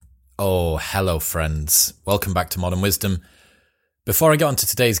Oh, hello friends. Welcome back to Modern Wisdom. Before I get on to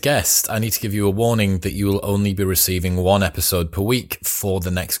today's guest, I need to give you a warning that you will only be receiving one episode per week for the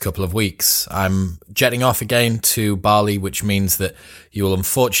next couple of weeks. I'm jetting off again to Bali, which means that you will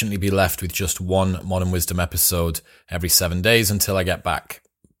unfortunately be left with just one Modern Wisdom episode every 7 days until I get back.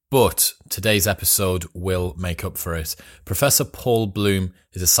 But today's episode will make up for it. Professor Paul Bloom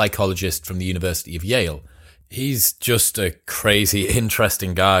is a psychologist from the University of Yale. He's just a crazy,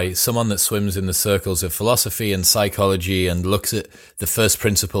 interesting guy, someone that swims in the circles of philosophy and psychology and looks at the first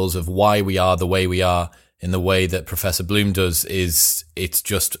principles of why we are the way we are in the way that Professor Bloom does. It's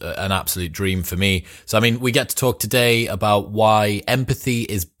just an absolute dream for me. So, we get to talk today about why empathy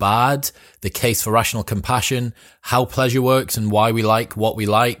is bad, the case for rational compassion, how pleasure works and why we like what we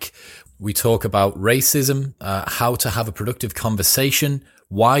like. We talk about racism, how to have a productive conversation,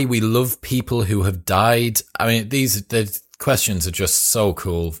 why we love people who have died. The questions are just so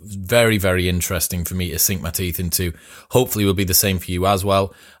cool. Very, very interesting for me to sink my teeth into. Hopefully will be the same for you as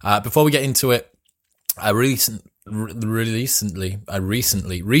well. Before we get into it, I recently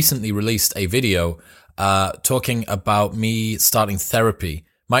released a video talking about me starting therapy.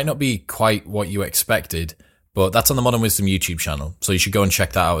 Might not be quite what you expected, but that's on the Modern Wisdom YouTube channel, so you should go and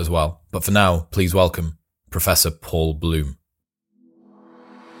check that out as well. But for now, please welcome Professor Paul Bloom.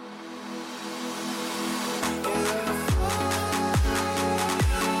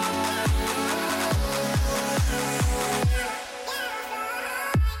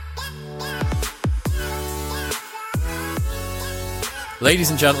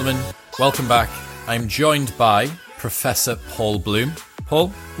 Ladies and gentlemen, welcome back. I'm joined by Professor Paul Bloom.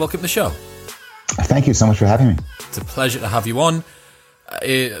 Paul, welcome to the show. Thank you so much for having me. It's a pleasure to have you on.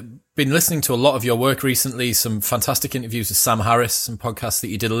 I've been listening to a lot of your work recently, some fantastic interviews with Sam Harris, some podcasts that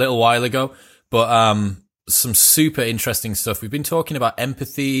you did a little while ago, but some super interesting stuff. We've been talking about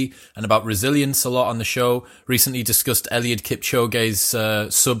empathy and about resilience a lot on the show. Recently discussed Eliud Kipchoge's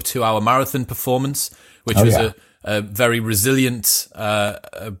sub 2 hour marathon performance, which was a very resilient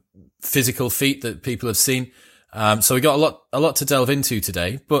physical feat that people have seen. So we got a lot to delve into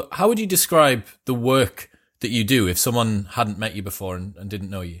today. But how would you describe the work that you do if someone hadn't met you before and didn't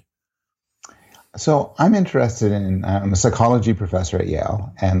know you? So I'm interested in, I'm a psychology professor at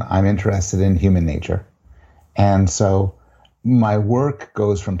Yale, and I'm interested in human nature. And so my work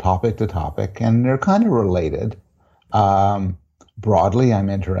goes from topic to topic, and they're kind of related. Broadly, I'm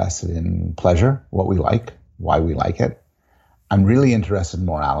interested in pleasure, what we like, why we like it. I'm really interested in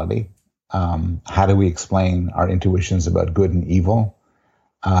morality. How do we explain our intuitions about good and evil?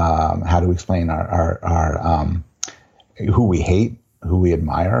 How do we explain our who we hate, who we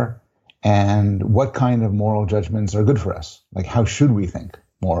admire, and what kind of moral judgments are good for us? Like, how should we think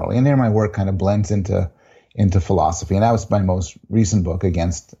morally? And there, my work kind of blends into philosophy, and that was my most recent book,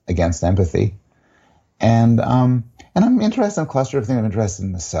 Against Empathy. And I'm interested in a cluster of things. I'm interested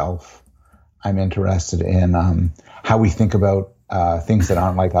in the self. I'm interested in how we think about things that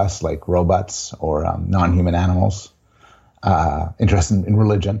aren't like us, like robots or non-human animals. Interested in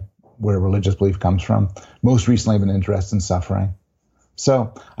religion, where religious belief comes from. Most recently, I've been interested in suffering.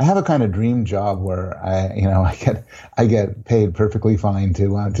 So I have a kind of dream job where I get paid perfectly fine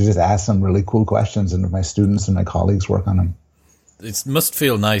to just ask some really cool questions, and my students and my colleagues work on them. It must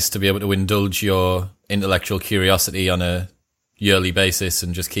feel nice to be able to indulge your intellectual curiosity on a yearly basis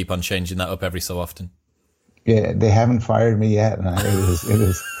and just keep on changing that up every so often. Yeah, they haven't fired me yet, and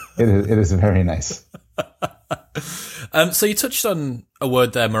it is very nice. So you touched on a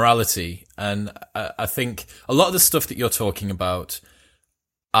word there, morality, and I think a lot of the stuff that you're talking about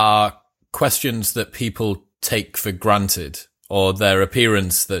are questions that people take for granted, or their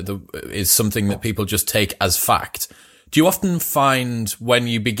appearance that is something that people just take as fact. Do you often find when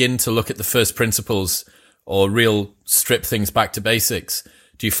you begin to look at the first principles or real strip things back to basics,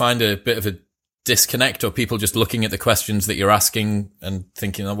 do you find a bit of a disconnect, or people just looking at the questions that you're asking and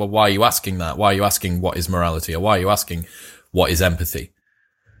thinking, oh, well, why are you asking that? Why are you asking what is morality? Or why are you asking what is empathy?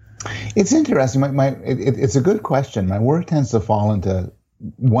 It's interesting. It's a good question. My work tends to fall into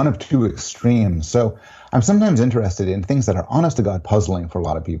one of two extremes. So I'm sometimes interested in things that are honest to God puzzling for a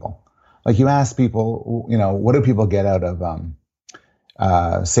lot of people. Like, you ask people, what do people get out of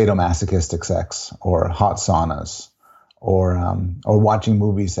sadomasochistic sex or hot saunas or watching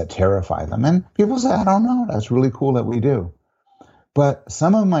movies that terrify them? And people say, I don't know, that's really cool that we do. But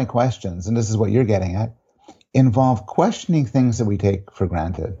some of my questions, and this is what you're getting at, involve questioning things that we take for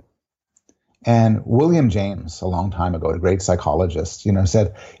granted. And William James, a long time ago, a great psychologist,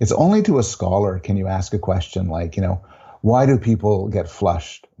 said, it's only to a scholar can you ask a question like, why do people get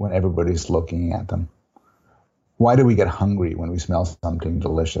flushed when everybody's looking at them? Why do we get hungry when we smell something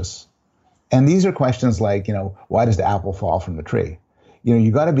delicious? And these are questions like, why does the apple fall from the tree?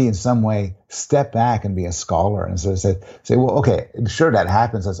 You got to be in some way, step back and be a scholar and sort of say, well, okay, sure, that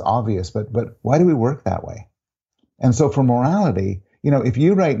happens. That's obvious. But why do we work that way? And so for morality, if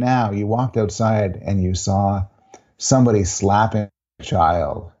you right now, you walked outside and you saw somebody slapping a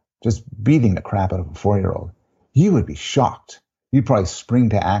child, just beating the crap out of a 4-year-old, you would be shocked. You'd probably spring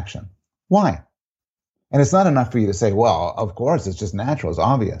to action. Why? And it's not enough for you to say, well, of course, it's just natural. It's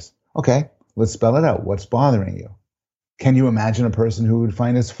obvious. Okay, let's spell it out. What's bothering you? Can you imagine a person who would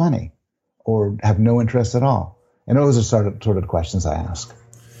find this funny or have no interest at all? And those are sort of questions I ask.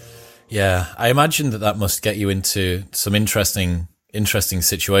 Yeah, I imagine that must get you into some interesting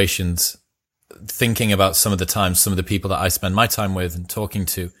situations, thinking about some of the people that I spend my time with and talking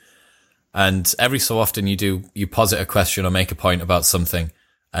to. And every so often you posit a question or make a point about something,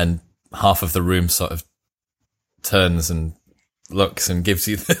 and half of the room sort of turns and looks and gives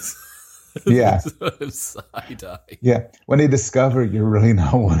you this sort of side eye. Yeah, when they discover you're really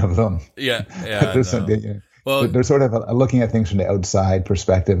not one of them. Yeah. Well, they're sort of looking at things from the outside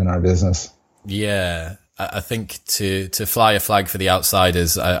perspective in our business. Yeah, I think to fly a flag for the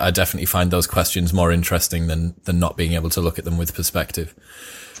outsiders, I definitely find those questions more interesting than not being able to look at them with perspective.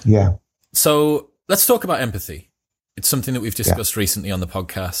 Yeah. So let's talk about empathy. It's something that we've discussed recently on the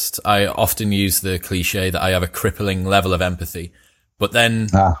podcast. I often use the cliche that I have a crippling level of empathy, but then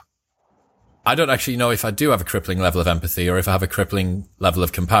I don't actually know if I do have a crippling level of empathy or if I have a crippling level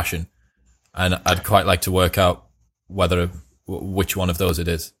of compassion. And I'd quite like to work out which one of those it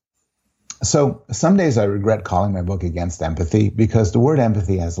is. So some days I regret calling my book Against Empathy, because the word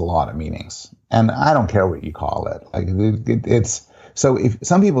empathy has a lot of meanings, and I don't care what you call it. Like it's so if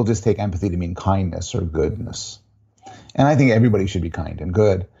some people just take empathy to mean kindness or goodness, and I think everybody should be kind and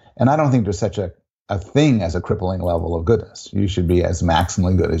good. And I don't think there's such a thing as a crippling level of goodness. You should be as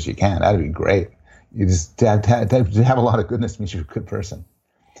maximally good as you can. That'd be great. You just to have a lot of goodness means you're a good person.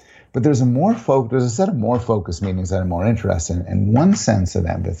 But there's a set of more focused meanings that I'm more interested in. And one sense of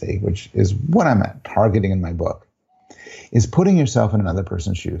empathy, which is what I'm targeting in my book, is putting yourself in another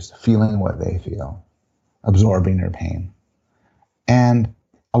person's shoes, feeling what they feel, absorbing their pain. And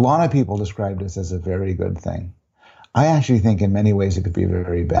a lot of people describe this as a very good thing. I actually think in many ways it could be a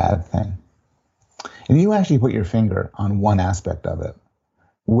very bad thing. And you actually put your finger on one aspect of it,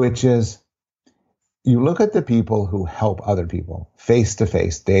 which is you look at the people who help other people face to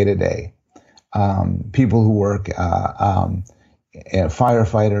face, day to day, people who work,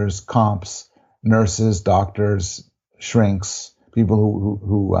 firefighters, comps, nurses, doctors, shrinks, people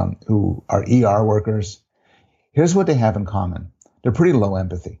who are ER workers. Here's what they have in common. They're pretty low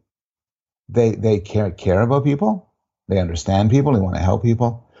empathy. They care about people. They understand people. They want to help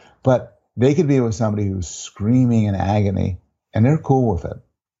people. But they could be with somebody who's screaming in agony, and they're cool with it.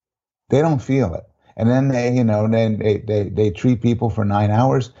 They don't feel it. And then they treat people for 9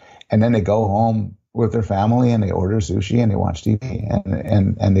 hours, and then they go home with their family and they order sushi and they watch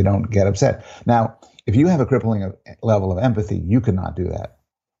TV and they don't get upset. Now, if you have a crippling level of empathy, you could not do that.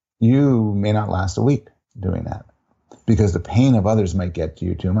 You may not last a week doing that because the pain of others might get to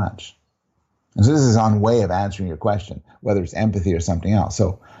you too much. And so this is on way of answering your question, whether it's empathy or something else.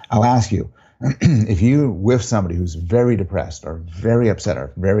 So I'll ask you, if you with somebody who's very depressed or very upset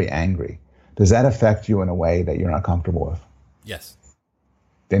or very angry, does that affect you in a way that you're not comfortable with? Yes.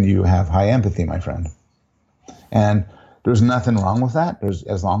 Then you have high empathy, my friend. And there's nothing wrong with that,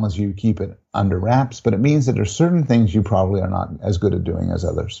 as long as you keep it under wraps. But it means that there's certain things you probably are not as good at doing as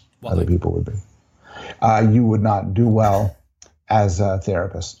other people would be. You would not do well as a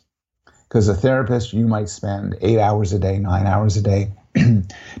therapist. Because a therapist, you might spend 8 hours a day, 9 hours a day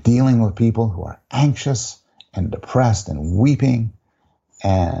dealing with people who are anxious and depressed and weeping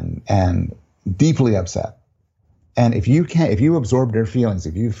and deeply upset. And if you absorb their feelings,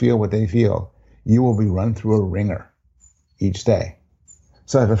 if you feel what they feel, you will be run through a ringer each day.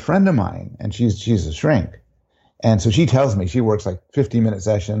 So I have a friend of mine, and she's a shrink. And so she tells me she works like 15-minute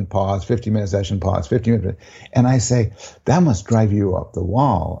session, pause, 15-minute session, pause, 15-minute. And I say, that must drive you up the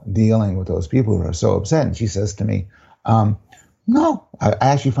wall dealing with those people who are so upset. And she says to me, no, I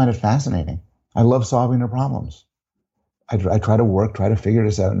actually find it fascinating. I love solving their problems. I try to figure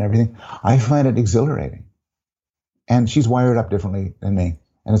this out and everything. I find it exhilarating. And she's wired up differently than me.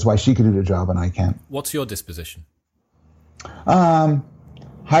 And it's why she can do the job and I can't. What's your disposition?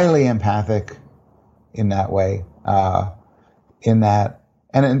 Highly empathic in that way. And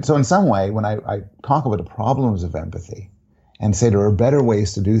so in some way, when I talk about the problems of empathy and say there are better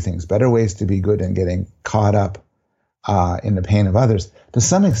ways to do things, better ways to be good and getting caught up in the pain of others, to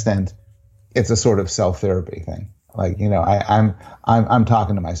some extent, it's a sort of self-therapy thing. Like, I'm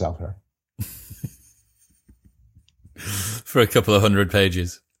talking to myself here. for a couple of 100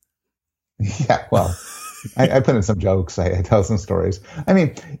 pages. Yeah, well, I put in some jokes. I tell some stories. I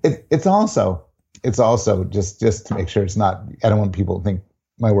mean, it's also just to make sure it's not. I don't want people to think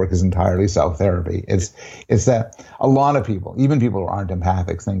my work is entirely self-therapy. It's that a lot of people, even people who aren't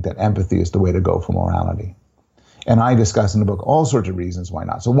empathic, think that empathy is the way to go for morality. And I discuss in the book all sorts of reasons why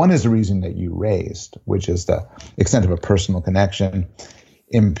not. So one is the reason that you raised, which is the extent of a personal connection,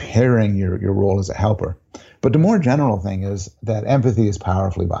 impairing your role as a helper. But the more general thing is that empathy is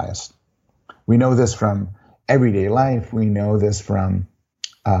powerfully biased. We know this from everyday life. We know this from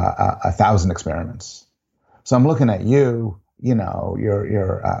 1,000 experiments. So I'm looking at you. You know,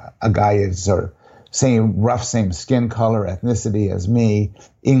 you're a guy who's sort of same skin color, ethnicity as me,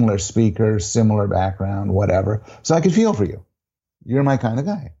 English speaker, similar background, whatever. So I could feel for you. You're my kind of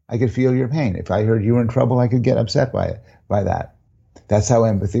guy. I could feel your pain. If I heard you were in trouble, I could get upset by that. That's how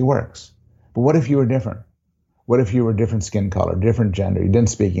empathy works. But what if you were different? What if you were different skin color, different gender, you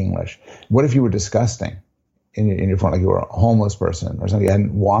didn't speak English? What if you were disgusting in your front, like you were a homeless person or something you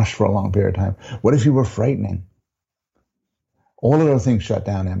hadn't washed for a long period of time? What if you were frightening? All of those things shut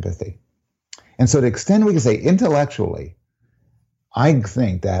down empathy. And so to the extent we can say intellectually, I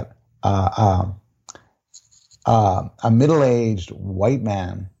think that a middle-aged white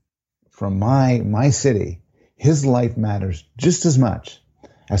man from my city, his life matters just as much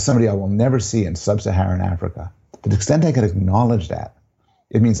as somebody I will never see in sub-Saharan Africa. To the extent I could acknowledge that,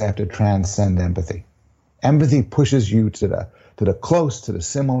 it means I have to transcend empathy. Empathy pushes you to the close, to the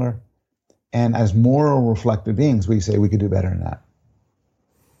similar, and as moral reflective beings, we say we could do better than that.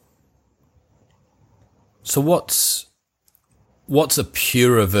 So what's a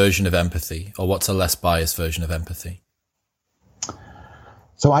purer version of empathy, or what's a less biased version of empathy?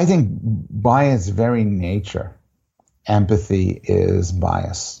 So I think by its very nature, empathy is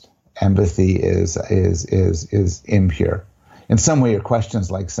biased. Empathy is impure. In some way, your question's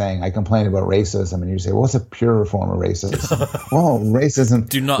like saying, I complain about racism, and you say, well, what's a purer form of racism? Well, racism...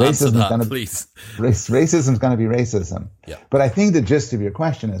 Do not answer that, please. Racism's going to be racism. Yeah. But I think the gist of your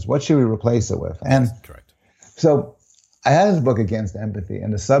question is, what should we replace it with? And yes, correct. So I had this book Against Empathy,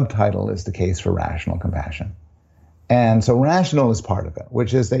 and the subtitle is The Case for Rational Compassion. And so rational is part of it,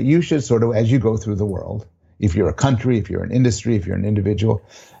 which is that you should sort of, as you go through the world, if you're a country, if you're an industry, if you're an individual,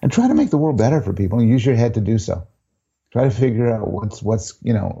 and try to make the world better for people and use your head to do so. Try to figure out what's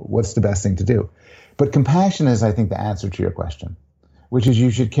the best thing to do. But compassion is, I think, the answer to your question, which is you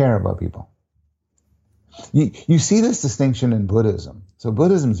should care about people. You see this distinction in Buddhism. So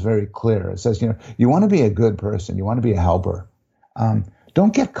Buddhism is very clear. It says, you want to be a good person, you want to be a helper.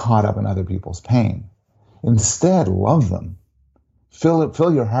 Don't get caught up in other people's pain. Instead, love them.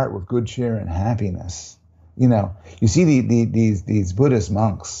 Fill your heart with good cheer and happiness. You see these Buddhist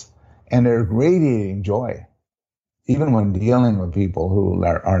monks, and they're radiating joy, even when dealing with people who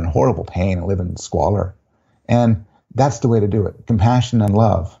are in horrible pain and live in squalor. And that's the way to do it. Compassion and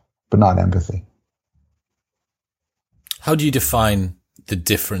love, but not empathy. How do you define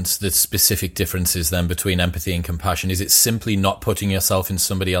the specific differences then between empathy and compassion? Is it simply not putting yourself in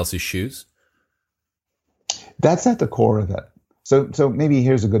somebody else's shoes? That's at the core of it. So maybe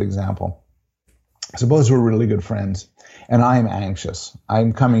here's a good example. Suppose we're really good friends and I'm anxious.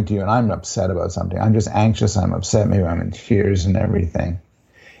 I'm coming to you and I'm upset about something. I'm just anxious. I'm upset. Maybe I'm in tears and everything.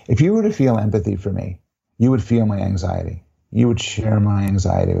 If you were to feel empathy for me, you would feel my anxiety. You would share my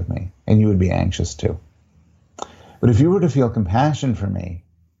anxiety with me, and you would be anxious too. But if you were to feel compassion for me,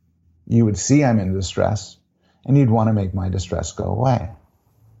 you would see I'm in distress, and you'd want to make my distress go away.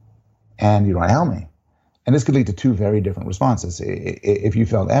 And you'd want to help me. And this could lead to two very different responses. If you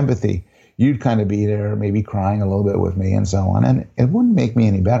felt empathy, you'd kind of be there, maybe crying a little bit with me and so on, and it wouldn't make me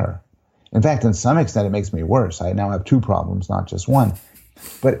any better. In fact, in some extent, it makes me worse. I now have two problems, not just one.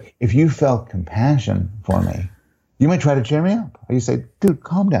 But if you felt compassion for me, you might try to cheer me up. Or you say, dude,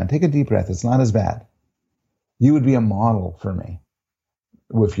 calm down, take a deep breath. It's not as bad. You would be a model for me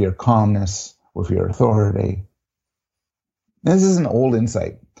with your calmness, with your authority. This is an old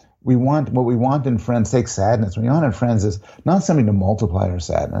insight. What we want in friends, take sadness. What we want in friends is not somebody to multiply our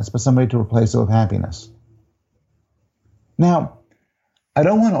sadness, but somebody to replace it with happiness. Now, I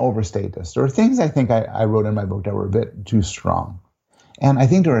don't want to overstate this. There are things I think I wrote in my book that were a bit too strong. And I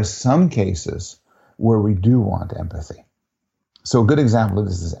think there are some cases where we do want empathy. So a good example of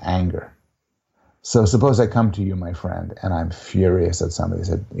this is anger. So suppose I come to you, my friend, and I'm furious at somebody.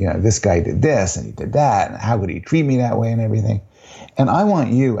 Said, this guy did this and he did that, and how could he treat me that way and everything? And I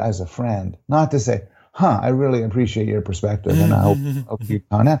want you as a friend not to say, I really appreciate your perspective and I hope you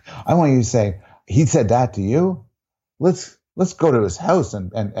count out. I want you to say, he said that to you? Let's go to his house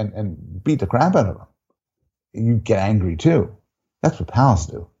and beat the crap out of him. you get angry too. That's what pals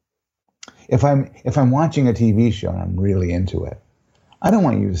do. If I'm watching a TV show and I'm really into it, I don't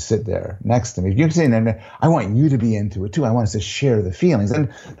want you to sit there next to me. If you're sitting there, I want you to be into it too. I want us to share the feelings.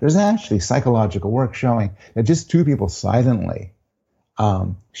 And there's actually psychological work showing that just two people silently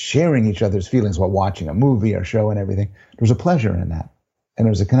sharing each other's feelings while watching a movie or show and everything, there's a pleasure in that. And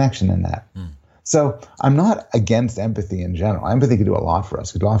there's a connection in that. Mm. So I'm not against empathy in general. Empathy can do a lot for us.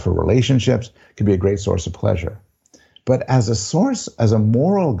 It can do a lot for relationships. It can be a great source of pleasure. But as a source, as a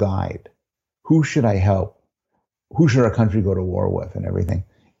moral guide, who should I help? Who should our country go to war with and everything?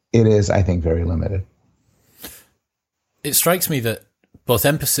 It is, I think, very limited. It strikes me that both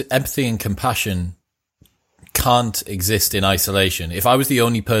empathy and compassion can't exist in isolation. If I was the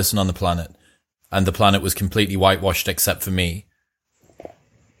only person on the planet and the planet was completely whitewashed except for me,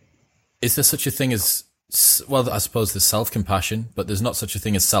 is there such a thing as, well, I suppose there's self-compassion, but there's not such a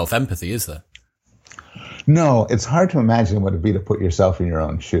thing as self-empathy, is there? No, it's hard to imagine what it'd be to put yourself in your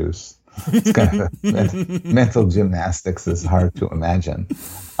own shoes. It's kind of mental gymnastics is hard to imagine.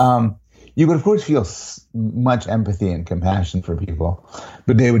 You would, of course, feel much empathy and compassion for people,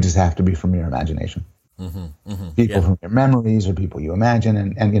 but they would just have to be from your imagination. People from your memories or people you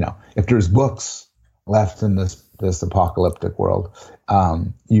imagine. And you know, if there's books left in this apocalyptic world,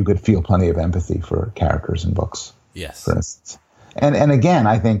 you could feel plenty of empathy for characters in books. Yes. For instance. And again,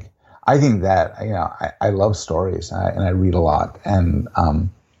 I think that, you know, I love stories and I read a lot. And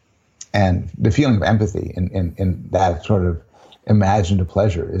the feeling of empathy in that sort of imagined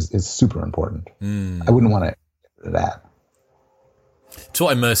pleasure is super important. I wouldn't want to get rid of that. It's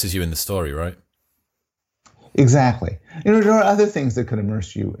what immerses you in the story, right? Exactly. You know, there are other things that could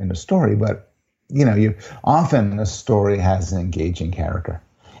immerse you in a story, but, you know, often a story has an engaging character,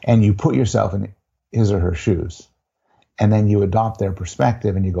 and you put yourself in his or her shoes, and then you adopt their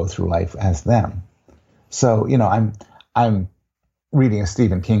perspective and you go through life as them. So, you know, I'm reading a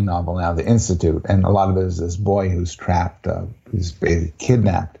Stephen King novel now, The Institute, and a lot of it is this boy who's trapped, who's basically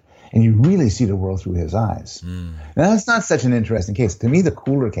kidnapped, and you really see the world through his eyes. Now, that's not such an interesting case. To me, the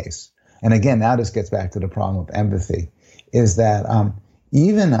cooler case, and again, now this gets back to the problem of empathy, is that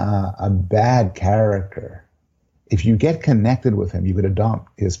even a bad character, if you get connected with him, you could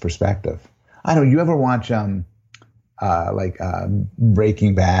adopt his perspective. I don't know, you ever watch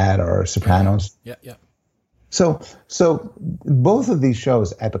Breaking Bad or Sopranos? Yeah. So both of these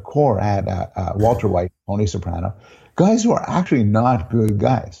shows at the core had Walter White, Tony Soprano, guys who are actually not good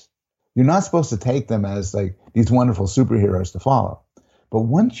guys. You're not supposed to take them as like these wonderful superheroes to follow. But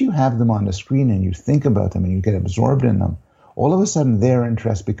once you have them on the screen and you think about them and you get absorbed in them, all of a sudden their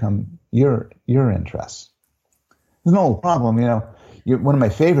interests become your interests. There's no problem, you know. One of my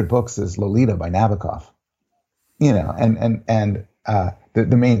favorite books is Lolita by Nabokov. You know, and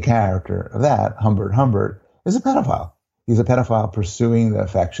the main character of that, Humbert, is a pedophile. He's a pedophile pursuing the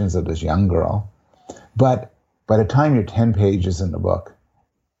affections of this young girl. But by the time you're 10 pages in the book,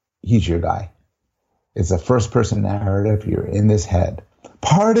 he's your guy. It's a first-person narrative. You're in this head.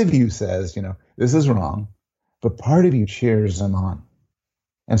 Part of you says, you know, this is wrong, but part of you cheers him on.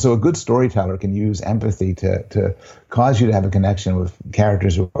 And so a good storyteller can use empathy to cause you to have a connection with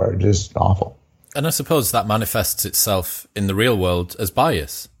characters who are just awful. And I suppose that manifests itself in the real world as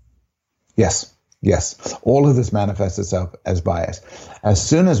bias. Yes. All of this manifests itself as bias. As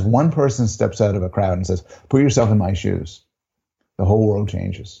soon as one person steps out of a crowd and says, put yourself in my shoes, the whole world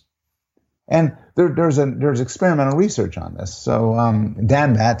changes. And there's experimental research on this. So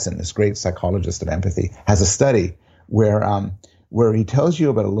Dan Batson, this great psychologist of empathy, has a study where he tells you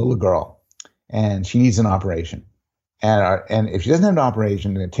about a little girl and she needs an operation. And if she doesn't have an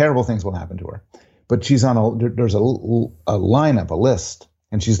operation, then terrible things will happen to her. But she's on there's a lineup, a list,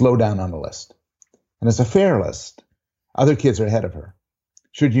 and she's low down on the list. And it's a fair list. Other kids are ahead of her.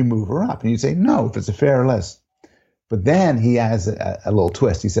 Should you move her up? And you say, no, if it's a fair list. But then he adds a little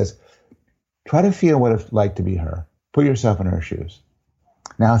twist. He says, try to feel what it's like to be her. Put yourself in her shoes.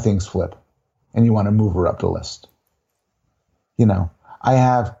 Now things flip, and you want to move her up the list. You know, I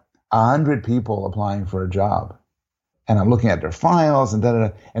have 100 people applying for a job, and I'm looking at their files and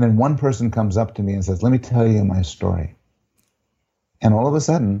and then one person comes up to me and says, let me tell you my story. And all of a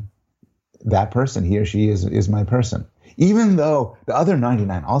sudden, that person, he or she is my person. Even though the other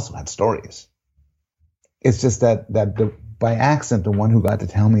 99 also had stories. It's just that by accident, the one who got to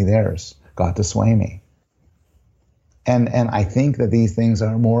tell me theirs got to sway me. And I think that these things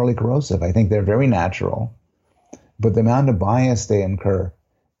are morally corrosive. I think they're very natural, but the amount of bias they incur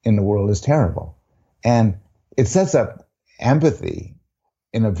in the world is terrible. And it sets up empathy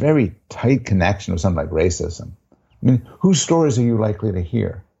in a very tight connection with something like racism. I mean, whose stories are you likely to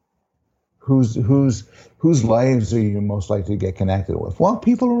hear? Whose lives are you most likely to get connected with? Well,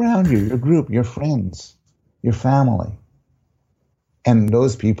 people around you, your group, your friends, your family. And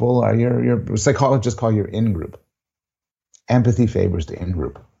those people are your psychologists call your in-group. Empathy favors the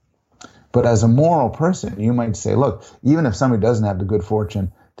in-group. But as a moral person, you might say, look, even if somebody doesn't have the good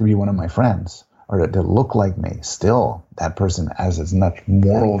fortune to be one of my friends or to look like me, still that person has as much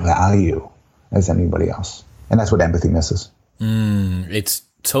moral value as anybody else. And that's what empathy misses. It's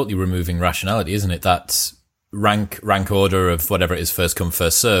totally removing rationality, isn't it? That rank order of whatever it is, first come,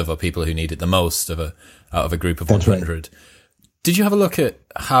 first serve, or people who need it the most out of a group of 100. Right. Did you have a look at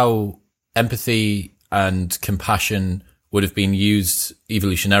how empathy and compassion would have been used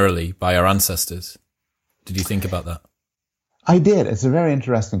evolutionarily by our ancestors? Did you think about that? I did. It's a very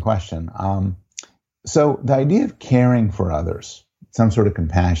interesting question. So the idea of caring for others, some sort of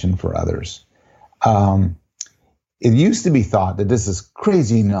compassion for others, it used to be thought that this is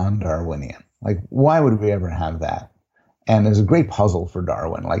crazy non-Darwinian. Like, why would we ever have that? And there's a great puzzle for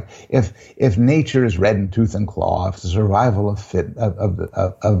Darwin. Like, if nature is red in tooth and claw, if the survival of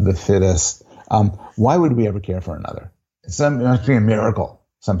the fittest, why would we ever care for another? It must be a miracle,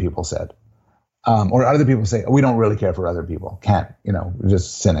 some people said. Or other people say, we don't really care for other people. Can't, we're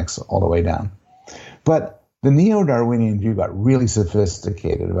just cynics all the way down. But the neo-Darwinian view got really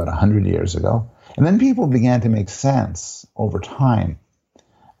sophisticated about 100 years ago. And then people began to make sense over time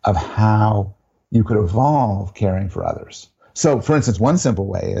of how you could evolve caring for others. So, for instance, one simple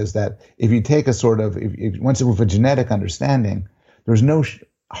way is that if you take with a genetic understanding, there's no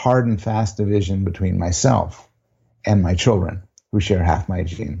hard and fast division between myself and my children, who share half my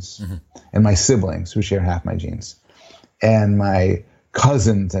genes, and my siblings, who share half my genes, and my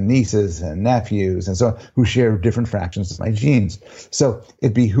cousins and nieces and nephews and so on, who share different fractions of my genes. So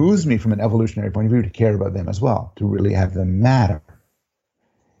it behooves me from an evolutionary point of view to care about them as well, to really have them matter.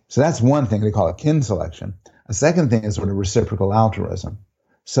 So that's one thing. They call it kin selection. A second thing is sort of reciprocal altruism.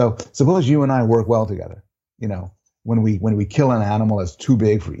 So suppose you and I work well together. When we kill an animal that's too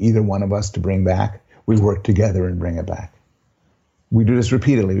big for either one of us to bring back, we work together and bring it back. We do this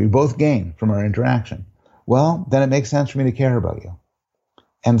repeatedly. We both gain from our interaction. Well, then it makes sense for me to care about you.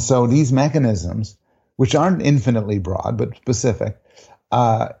 And so these mechanisms, which aren't infinitely broad but specific,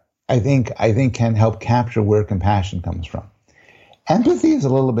 I think can help capture where compassion comes from. Empathy is a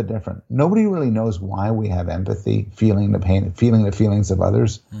little bit different. Nobody really knows why we have empathy, feeling the pain, feeling the feelings of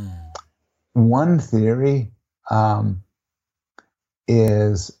others. One theory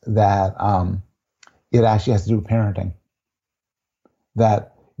is that it actually has to do with parenting.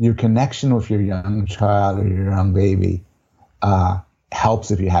 That your connection with your young child or your young baby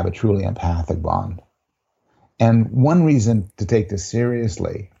helps if you have a truly empathic bond. And one reason to take this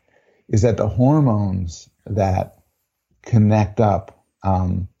seriously is that the hormones that connect up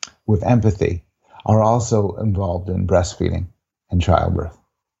with empathy are also involved in breastfeeding and childbirth.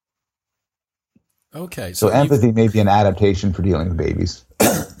 Okay. So empathy may be an adaptation for dealing with babies.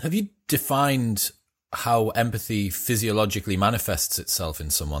 Have you defined how empathy physiologically manifests itself in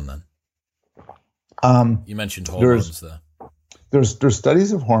someone then? You mentioned hormones there. There's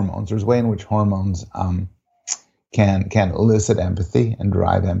studies of hormones. There's a way in which hormones can elicit empathy and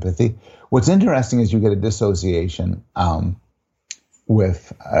drive empathy. What's interesting is you get a dissociation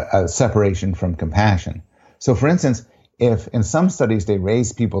with a separation from compassion. So for instance, if in some studies they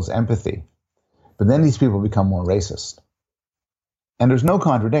raise people's empathy, but then these people become more racist. And there's no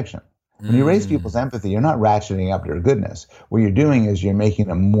contradiction. When you raise people's empathy, you're not ratcheting up their goodness. What you're doing is you're making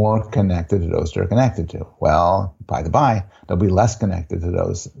them more connected to those they're connected to. Well, by the by, they'll be less connected to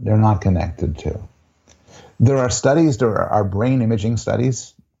those they're not connected to. There are studies, there are brain imaging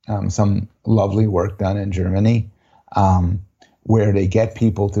studies, some lovely work done in Germany, where they get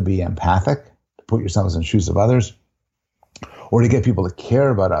people to be empathic, to put yourselves in the shoes of others, or to get people to care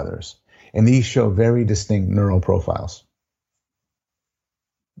about others. And these show very distinct neural profiles.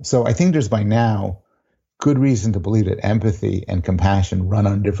 So I think there's by now good reason to believe that empathy and compassion run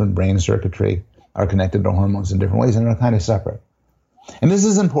on different brain circuitry, are connected to hormones in different ways, and are kind of separate. And this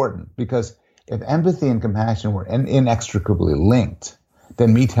is important because if empathy and compassion were inextricably linked,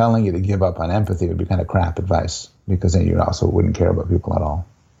 then me telling you to give up on empathy would be kind of crap advice, because then you also wouldn't care about people at all.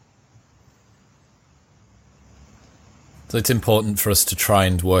 So it's important for us to try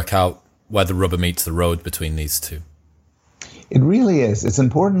and work out where the rubber meets the road between these two. It really is. It's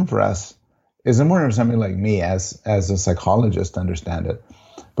important for us. It's important for somebody like me as a psychologist to understand it.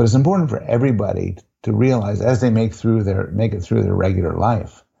 But it's important for everybody to realize as they make it through their regular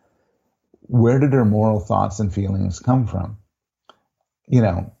life, where did their moral thoughts and feelings come from?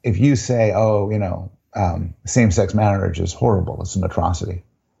 If you say, same-sex marriage is horrible, it's an atrocity.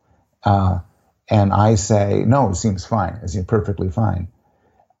 and I say, no, it seems fine. It seems perfectly fine.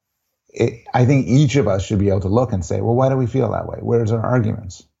 I think each of us should be able to look and say, well, why do we feel that way? Where's our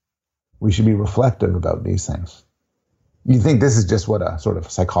arguments? We should be reflective about these things. You think this is just what a sort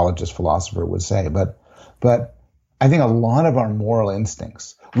of psychologist, philosopher would say, but I think a lot of our moral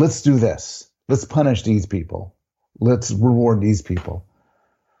instincts, let's do this, let's punish these people, let's reward these people,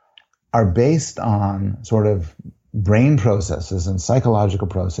 are based on sort of brain processes and psychological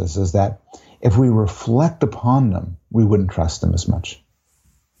processes that if we reflect upon them, we wouldn't trust them as much.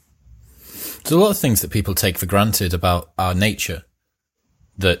 There's a lot of things that people take for granted about our nature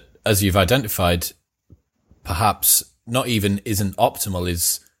that, as you've identified, perhaps not even isn't optimal,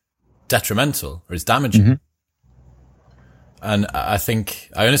 is detrimental or is damaging. Mm-hmm. And I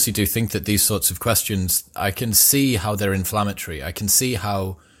honestly do think that these sorts of questions, I can see how they're inflammatory. I can see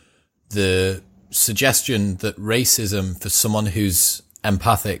how the suggestion that racism for someone who's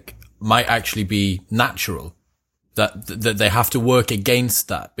empathic might actually be natural, that they have to work against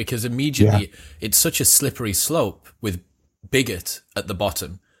that, because immediately it's such a slippery slope with bigot at the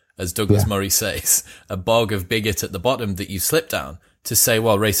bottom, as Douglas Murray says, a bog of bigot at the bottom that you slip down to say,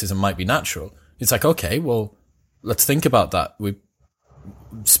 well, racism might be natural. It's like, okay, well, let's think about that. We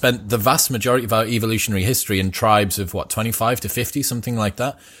spent the vast majority of our evolutionary history in tribes of 25 to 50, something like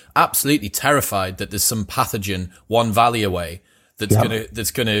that, absolutely terrified that there's some pathogen 1 valley away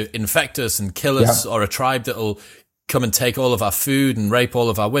that's gonna infect us and kill us, or a tribe that'll come and take all of our food and rape all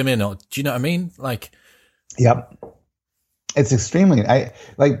of our women. Or do you know what I mean? Like, it's extremely,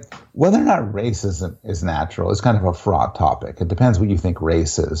 whether or not racism is natural is kind of a fraught topic. It depends what you think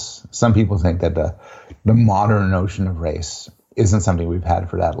race is. Some people think that the modern notion of race isn't something we've had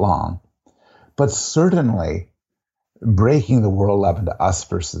for that long. But certainly breaking the world up into us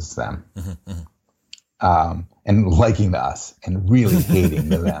versus them, and liking us and really hating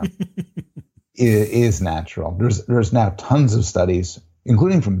them is natural. There's now tons of studies,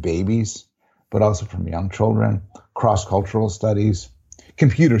 including from babies, but also from young children, cross-cultural studies,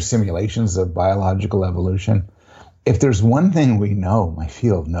 computer simulations of biological evolution. If there's one thing we know, my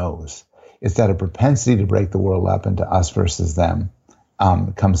field knows, it's that a propensity to break the world up into us versus them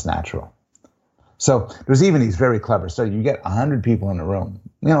comes natural. So there's even these very clever studies. You get 100 people in a room,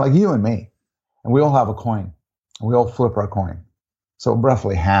 like you and me, and we all have a coin, and we all flip our coin. So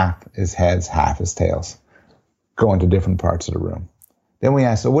roughly half is heads, half is tails, go into different parts of the room. Then we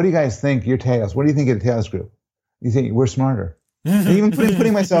ask, so what do you guys think, your tails? What do you think of the tails group? You think we're smarter. Even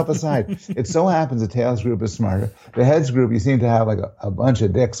putting myself aside, it so happens the tails group is smarter. The heads group, you seem to have like a bunch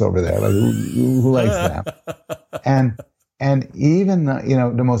of dicks over there. Like who likes them? And even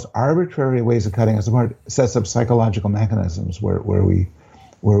the most arbitrary ways of cutting us apart sets up psychological mechanisms where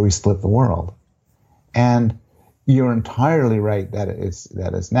we split the world. And you're entirely right that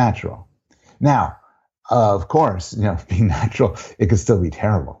it's natural. Now, of course, being natural, it could still be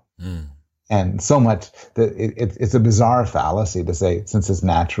terrible. And so much that it's a bizarre fallacy to say, since it's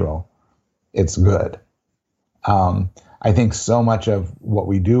natural, it's good. I think so much of what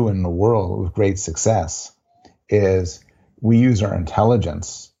we do in the world with great success is we use our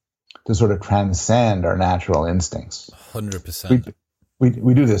intelligence to sort of transcend our natural instincts. 100%.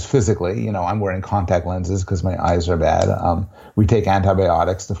 We do this physically. I'm wearing contact lenses because my eyes are bad. We take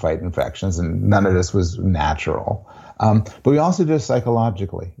antibiotics to fight infections, and none of this was natural. But we also do it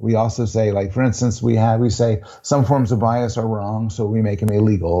psychologically. We also say, like, for instance, we say some forms of bias are wrong, so we make them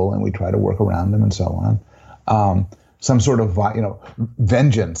illegal, and we try to work around them and so on. Some sort of,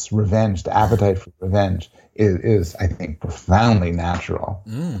 vengeance, revenge, the appetite for revenge is, I think, profoundly natural.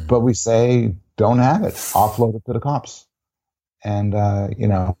 But we say, don't have it, offload it to the cops. And, a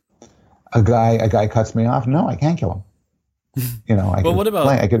guy cuts me off. No, I can't kill him.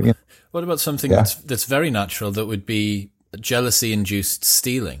 What about something that's very natural that would be jealousy-induced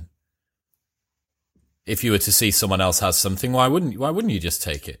stealing? If you were to see someone else has something, why wouldn't you just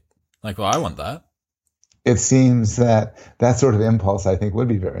take it? Like, well, I want that. It seems that sort of impulse, I think, would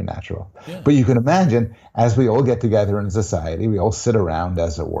be very natural. Yeah. But you can imagine, as we all get together in society, we all sit around,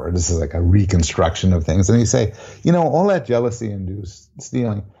 as it were. This is like a reconstruction of things. And you say, all that jealousy-induced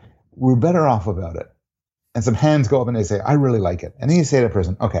stealing, we're better off about it. And some hands go up and they say, I really like it. And then you say to the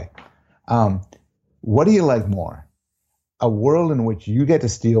person, okay, what do you like more? A world in which you get to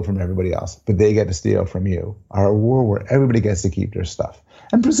steal from everybody else, but they get to steal from you, or a world where everybody gets to keep their stuff?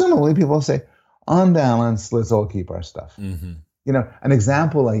 And presumably people will say, on balance, let's all keep our stuff. An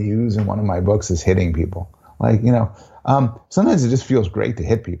example I use in one of my books is hitting people. Like, sometimes it just feels great to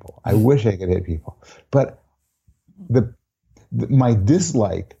hit people. I wish I could hit people. But my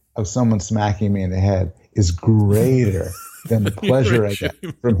dislike of someone smacking me in the head is greater than the pleasure I get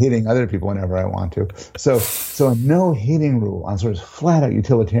from hitting other people whenever I want to. So a no hitting rule on sort of flat out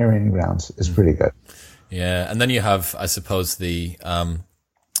utilitarian grounds is pretty good. Yeah, and then you have, I suppose, the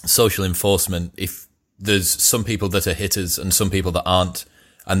social enforcement. If there's some people that are hitters and some people that aren't,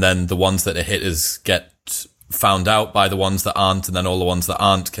 and then the ones that are hitters get found out by the ones that aren't, and then all the ones that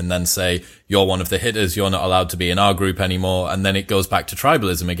aren't can then say, you're one of the hitters, you're not allowed to be in our group anymore, and then it goes back to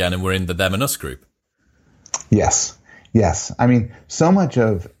tribalism again, and we're in the them and us group. Yes. I mean, so much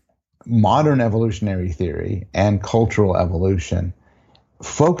of modern evolutionary theory and cultural evolution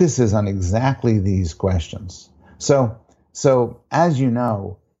focuses on exactly these questions. So as you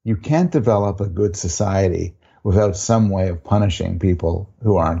know, you can't develop a good society without some way of punishing people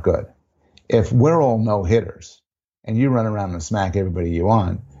who aren't good. If we're all no hitters and you run around and smack everybody you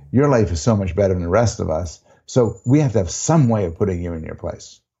want, your life is so much better than the rest of us. So we have to have some way of putting you in your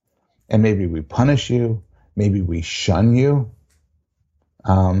place. And maybe we punish you, maybe we shun you.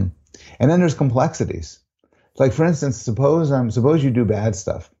 And then there's complexities. Like, for instance, suppose you do bad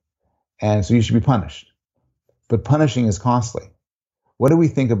stuff, and so you should be punished. But punishing is costly. What do we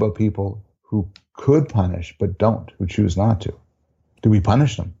think about people who could punish but don't, who choose not to? Do we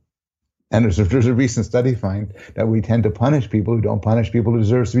punish them? And there's a recent study find that we tend to punish people who don't punish people who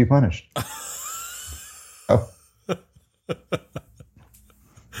deserve to be punished.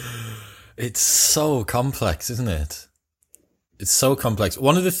 It's so complex, isn't it? It's so complex.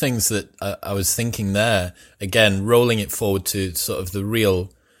 One of the things that I was thinking there, again, rolling it forward to sort of the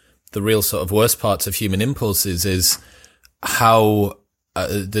real sort of worst parts of human impulses, is how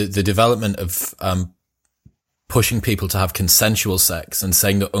the development of pushing people to have consensual sex and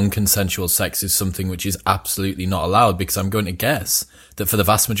saying that unconsensual sex is something which is absolutely not allowed, because I'm going to guess that for the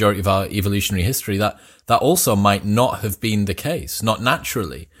vast majority of our evolutionary history, that also might not have been the case, not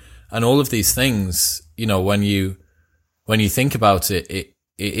naturally. And all of these things, you know, when you think about it, it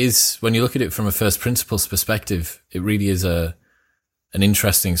is, when you look at it from a first principles perspective, it really is an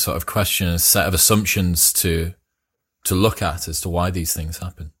interesting sort of question, a set of assumptions to look at as to why these things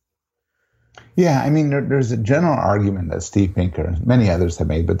happen. Yeah, I mean, there's a general argument that Steve Pinker and many others have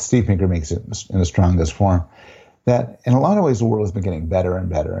made, but Steve Pinker makes it in the strongest form, that in a lot of ways the world has been getting better and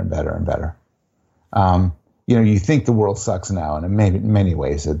better and better and better. You know, you think the world sucks now, and in many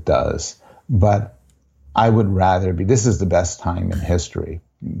ways it does, but I would rather be, this is the best time in history,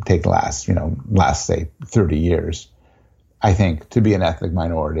 take last, say 30 years, I think, to be an ethnic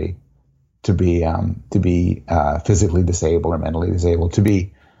minority, to be physically disabled or mentally disabled, to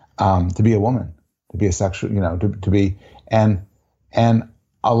be a woman, to be a sexual, to be, and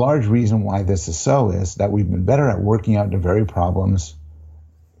a large reason why this is so is that we've been better at working out the very problems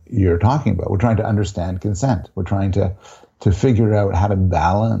you're talking about. We're trying to understand consent. We're trying to figure out how to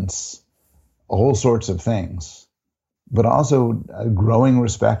balance all sorts of things, but also a growing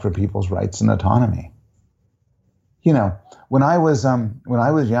respect for people's rights and autonomy. You know, when I was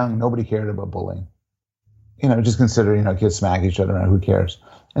young, nobody cared about bullying. You know, just consider, kids smack each other, and who cares?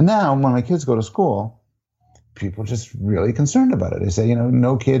 And now, when my kids go to school, people are just really concerned about it. They say,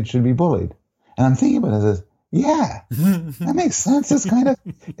 no kid should be bullied. And I'm thinking about it as, yeah, that makes sense. It's kind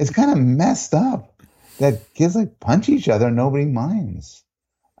of messed up that kids punch each other, nobody minds.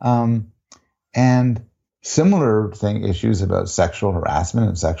 And similar issues about sexual harassment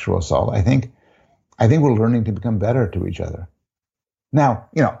and sexual assault. I think we're learning to become better to each other. Now,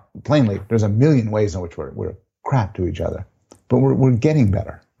 plainly, there's a million ways in which we're crap to each other, but we're getting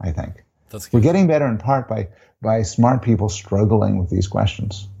better. I think we're getting better in part by smart people struggling with these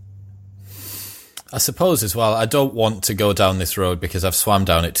questions. I suppose as well, I don't want to go down this road because I've swam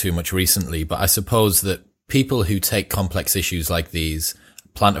down it too much recently, but I suppose that people who take complex issues like these,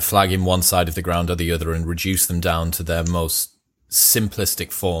 plant a flag in one side of the ground or the other and reduce them down to their most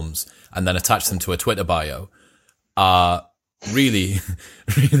simplistic forms and then attach them to a Twitter bio, are really,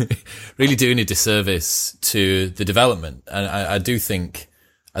 really, really doing a disservice to the development. And I do think,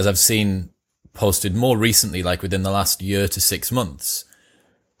 as I've seen posted more recently, like within the last year to 6 months,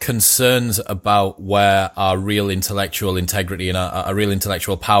 concerns about where our real intellectual integrity and our real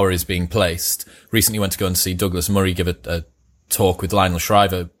intellectual power is being placed. Recently went to go and see Douglas Murray give a talk with Lionel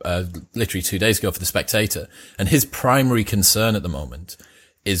Shriver, literally 2 days ago for The Spectator. And his primary concern at the moment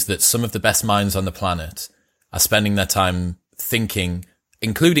is that some of the best minds on the planet are spending their time thinking,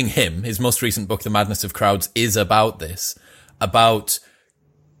 including him, his most recent book, The Madness of Crowds, is about this, about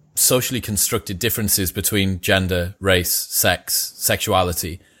socially constructed differences between gender, race, sex,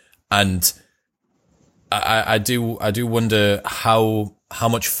 sexuality. And I do wonder how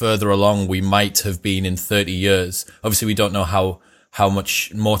much further along we might have been in 30 years. Obviously, we don't know how how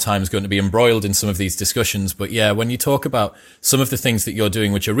much more time is going to be embroiled in some of these discussions. But yeah, when you talk about some of the things that you're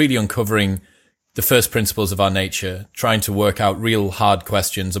doing, which are really uncovering the first principles of our nature, trying to work out real hard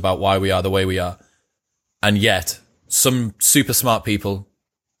questions about why we are the way we are. And yet some super smart people,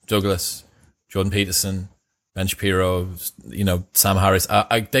 Douglas, Jordan Peterson, Ben Shapiro, Sam Harris,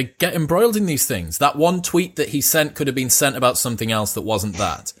 they get embroiled in these things. That one tweet that he sent could have been sent about something else that wasn't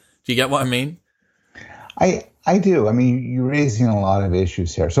that. Do you get what I mean? I do. I mean, you're raising a lot of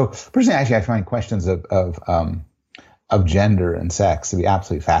issues here. So personally, actually, I find questions of gender and sex to be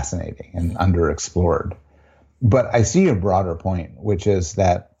absolutely fascinating and underexplored. But I see your broader point, which is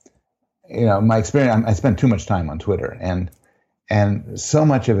that, my experience, I spend too much time on Twitter, and so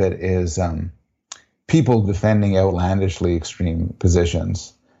much of it is people defending outlandishly extreme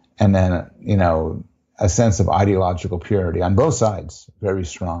positions, and then, a sense of ideological purity on both sides, very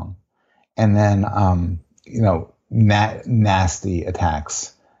strong. And then, nasty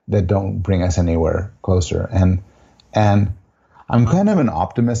attacks that don't bring us anywhere closer. And I'm kind of an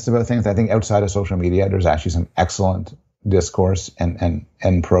optimist about things. I think outside of social media, there's actually some excellent discourse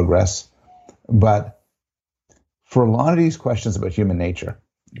and progress. But for a lot of these questions about human nature,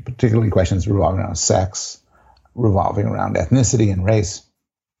 particularly questions revolving around sex, revolving around ethnicity and race,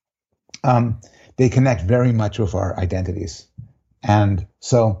 they connect very much with our identities. And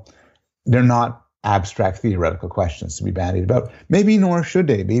so they're not abstract theoretical questions to be bandied about. Maybe nor should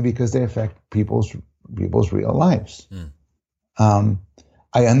they be, because they affect people's real lives.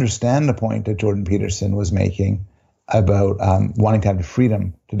 I understand the point that Jordan Peterson was making about wanting to have the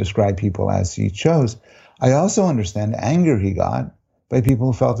freedom to describe people as he chose. I also understand the anger he got by people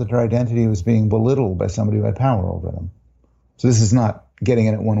who felt that their identity was being belittled by somebody who had power over them. So this is not getting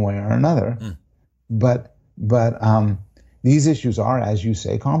in it one way or another, but these issues are, as you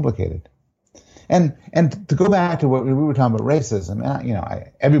say, complicated. And to go back to what we were talking about, racism,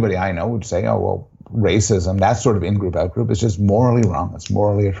 everybody I know would say, oh, well, racism, that sort of in-group, out-group, is just morally wrong. It's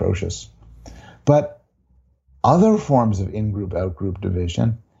morally atrocious. But other forms of in-group, out-group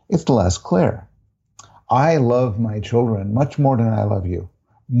division, it's less clear. I love my children much more than I love you.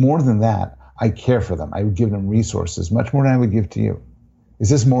 More than that, I care for them. I would give them resources much more than I would give to you. Is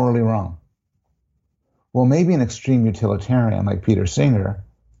this morally wrong? Well, maybe an extreme utilitarian like Peter Singer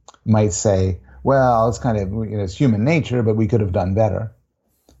might say, well, it's kind of, it's human nature, but we could have done better.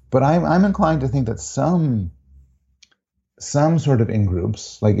 But I'm inclined to think that some sort of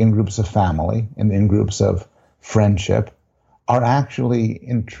in-groups, like in-groups of family and in-groups of friendship, are actually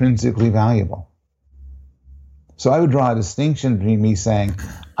intrinsically valuable. So I would draw a distinction between me saying,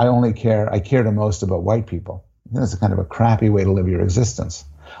 I care the most about white people. That's a kind of a crappy way to live your existence.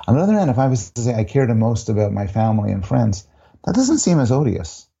 On the other hand, if I was to say I care the most about my family and friends, that doesn't seem as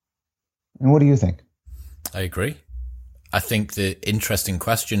odious. And what do you think? I agree. I think the interesting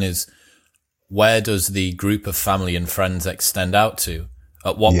question is, where does the group of family and friends extend out to?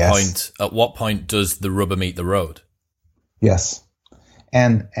 At what point does the rubber meet the road? Yes.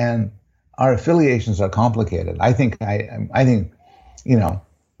 And our affiliations are complicated. I think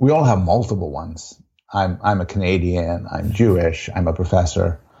we all have multiple ones. I'm a Canadian, I'm Jewish, I'm a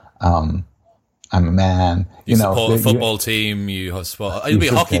professor, I'm a man. You support a football team, it'd be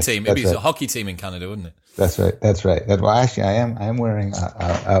a hockey team. It'd be a hockey team in Canada, wouldn't it? That's right. Well, actually, I am wearing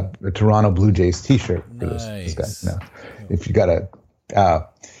a Toronto Blue Jays T-shirt for this guy. No, if you got a,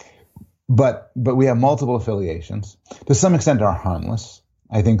 but we have multiple affiliations. To some extent, they're harmless.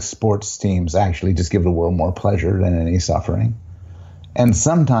 I think sports teams actually just give the world more pleasure than any suffering. And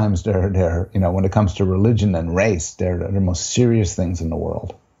sometimes they're when it comes to religion and race, they're the most serious things in the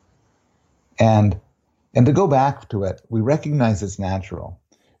world. And to go back to it, we recognize it's natural.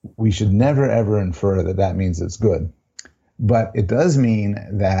 We should never, ever infer that means it's good. But it does mean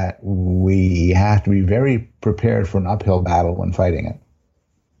that we have to be very prepared for an uphill battle when fighting it.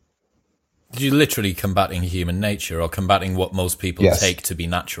 You're literally combating human nature, or combating what most people take to be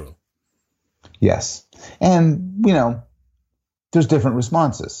natural. Yes. And, there's different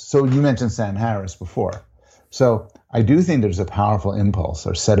responses. So you mentioned Sam Harris before. So I do think there's a powerful impulse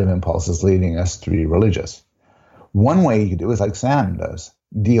or set of impulses leading us to be religious. One way you could do is like Sam does,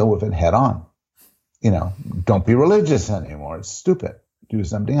 deal with it head on. Don't be religious anymore. It's stupid. Do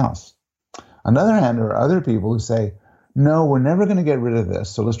something else. On the other hand, there are other people who say, no, we're never going to get rid of this.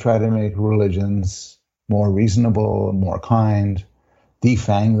 So let's try to make religions more reasonable, more kind,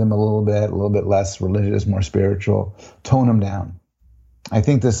 defang them a little bit less religious, more spiritual, tone them down. I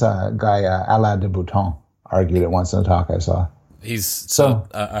think this guy, Alain de Botton, argued it once in a talk I saw.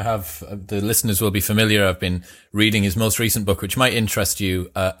 I have, the listeners will be familiar. I've been reading his most recent book, which might interest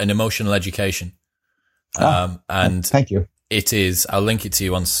you, An Emotional Education. And thank you. It is. I'll link it to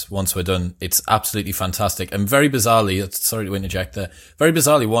you once we're done. It's absolutely fantastic. And very bizarrely, sorry to interject there, very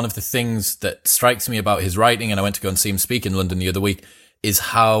bizarrely, one of the things that strikes me about his writing, and I went to go and see him speak in London the other week, is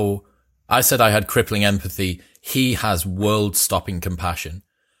how I said I had crippling empathy. He has world-stopping compassion.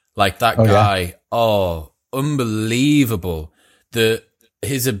 Like that guy, unbelievable.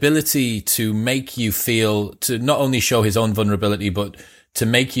 His ability to make you feel, to not only show his own vulnerability, but to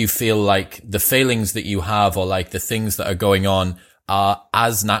make you feel like the failings that you have or like the things that are going on are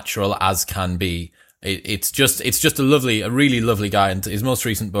as natural as can be. It's just a really lovely guy. And his most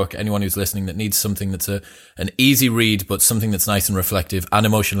recent book, anyone who's listening that needs something that's an easy read, but something that's nice and reflective, and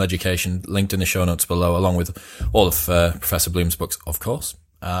emotional education, linked in the show notes below, along with all of Professor Bloom's books, of course.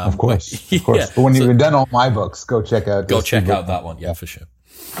 Of course. But when you've done all my books, go check out that one. Yeah, for sure.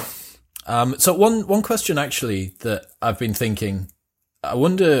 So one question actually that I've been thinking, I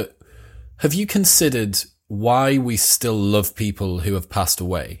wonder, have you considered why we still love people who have passed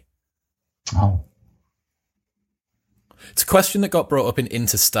away? Oh. It's a question that got brought up in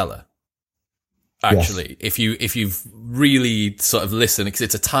Interstellar. Actually, yes. If you've really sort of listened, because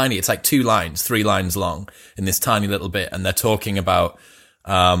it's like 3 lines long in this tiny little bit, and they're talking about,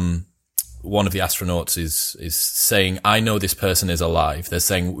 one of the astronauts is saying, I know this person is alive. They're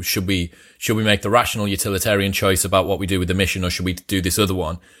saying, should we make the rational utilitarian choice about what we do with the mission, or should we do this other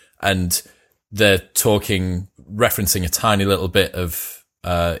one? And they're referencing a tiny little bit of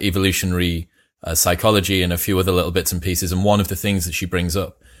evolutionary psychology and a few other little bits and pieces. And one of the things that she brings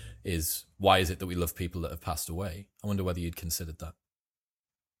up is, why is it that we love people that have passed away? I wonder whether you'd considered that.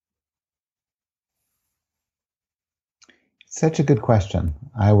 Such a good question.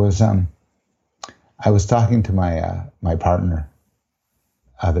 I was talking to my partner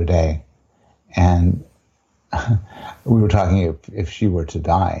the other day, and we were talking if she were to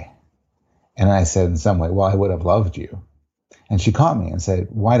die, and I said in some way, well, I would have loved you, and she caught me and said,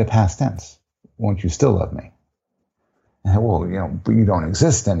 why the past tense? Won't you still love me? And I said, well, but you don't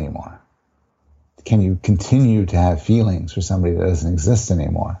exist anymore. Can you continue to have feelings for somebody that doesn't exist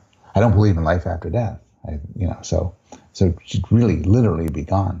anymore? I don't believe in life after death. So she'd really literally be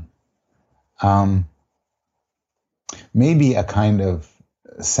gone. Maybe a kind of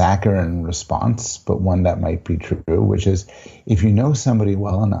saccharine response, but one that might be true, which is, if you know somebody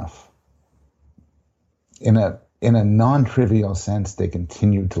well enough, in a non-trivial sense, they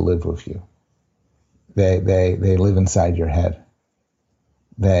continue to live with you. They live inside your head.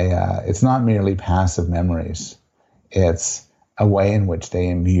 It's not merely passive memories. It's a way in which they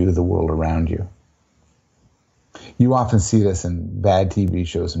imbue the world around you. You often see this in bad TV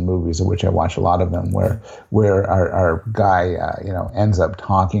shows and movies, of which I watch a lot of them, where our guy, ends up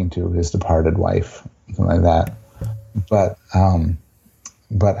talking to his departed wife, something like that. But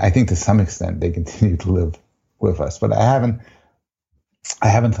I think to some extent they continue to live with us. But I haven't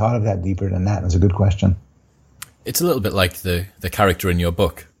thought of that deeper than that. It's a good question. It's a little bit like the character in your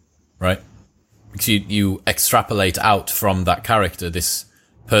book, right? Because you extrapolate out from that character this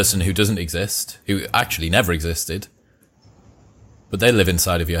person who doesn't exist, who actually never existed, but they live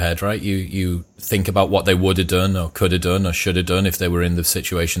inside of your head, right? You think about what they would have done or could have done or should have done if they were in the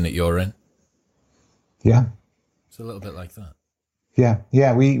situation that you're in. Yeah. It's a little bit like that. Yeah.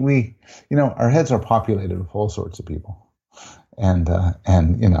 We our heads are populated with all sorts of people. And I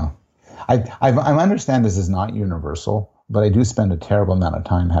understand this is not universal, but I do spend a terrible amount of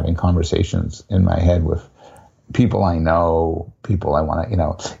time having conversations in my head with people I know, people I want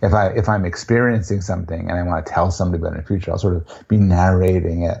to, if I'm experiencing something and I want to tell somebody about it in the future, I'll sort of be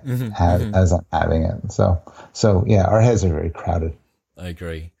narrating it as I'm having it. So yeah, our heads are very crowded. I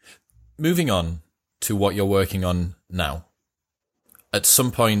agree. Moving on to what you're working on now. At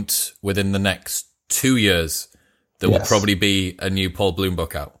some point within the next 2 years, there will probably be a new Paul Bloom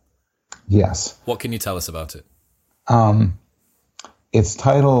book out. Yes. What can you tell us about it? Its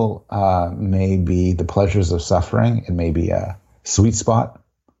title may be The Pleasures of Suffering. It may be a sweet spot,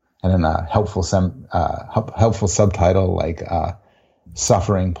 and then a helpful subtitle like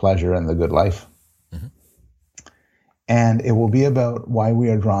Suffering, Pleasure, and the Good Life. Mm-hmm. And it will be about why we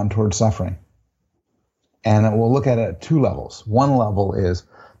are drawn towards suffering. And it will look at it at 2 levels. One level is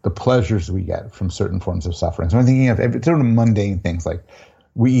the pleasures we get from certain forms of suffering. So I'm thinking of sort of mundane things like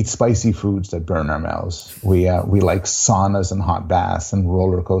we eat spicy foods that burn our mouths. We like saunas and hot baths and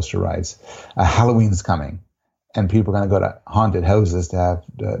roller coaster rides. Halloween's coming, and people are going to go to haunted houses to have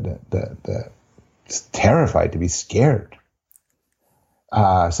the terrified, to be scared.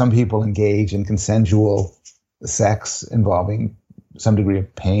 Some people engage in consensual sex involving some degree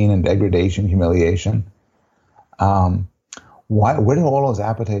of pain and degradation, humiliation. Where do all those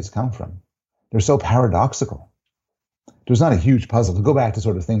appetites come from? They're so paradoxical. There's not a huge puzzle. To go back to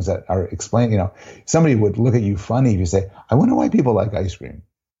sort of things that are explained, somebody would look at you funny if you say, I wonder why people like ice cream.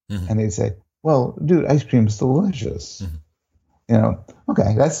 Mm-hmm. And they'd say, well, dude, ice cream's delicious. Mm-hmm.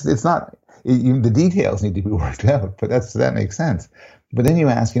 Okay, the details need to be worked out, but that makes sense. But then you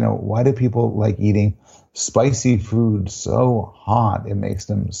ask, why do people like eating spicy food so hot it makes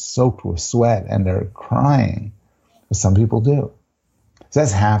them soaked with sweat and they're crying? Some people do. So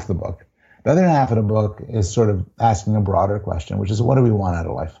that's half the book. The other half of the book is sort of asking a broader question, which is, what do we want out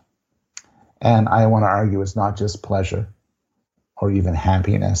of life? And I want to argue it's not just pleasure or even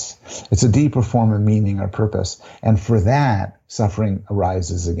happiness. It's a deeper form of meaning or purpose. And for that, suffering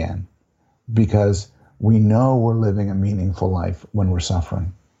arises again, because we know we're living a meaningful life when we're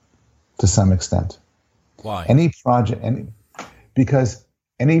suffering to some extent. Why? Because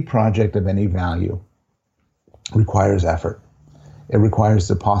any project of any value requires effort. It requires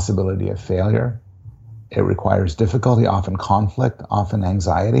the possibility of failure. It requires difficulty, often conflict, often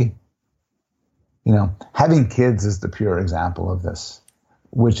anxiety. Having kids is the pure example of this,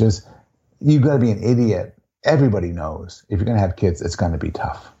 which is, you've got to be an idiot. Everybody knows if you're going to have kids, it's going to be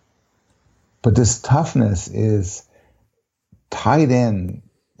tough. But this toughness is tied in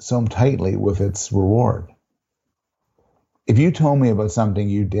so tightly with its reward. If you told me about something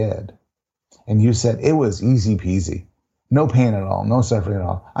you did and you said it was easy peasy, no pain at all, no suffering at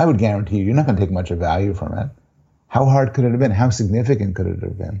all, I would guarantee you're not going to take much of value from it. How hard could it have been? How significant could it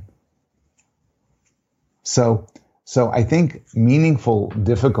have been? So I think meaningful,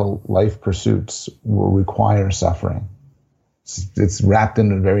 difficult life pursuits will require suffering. It's wrapped in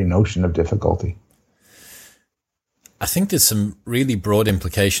the very notion of difficulty. I think there's some really broad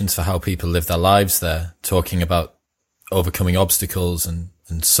implications for how people live their lives there, talking about overcoming obstacles and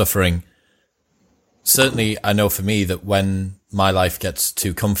suffering. Certainly, I know for me that when my life gets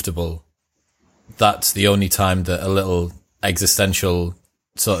too comfortable, that's the only time that a little existential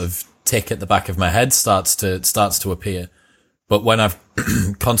sort of tick at the back of my head starts to appear. But when I'm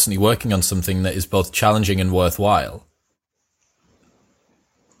constantly working on something that is both challenging and worthwhile,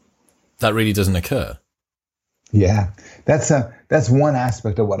 that really doesn't occur. Yeah, that's one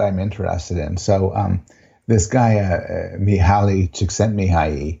aspect of what I'm interested in. So this guy, Mihaly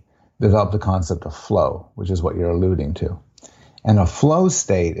Csikszentmihalyi, developed the concept of flow, which is what you're alluding to. And a flow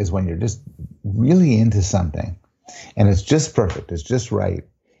state is when you're just really into something and it's just perfect, it's just right.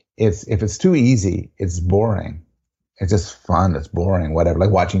 If it's too easy, it's boring. It's just fun, it's boring, whatever, like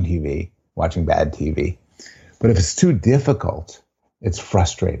watching TV, watching bad TV. But if it's too difficult, it's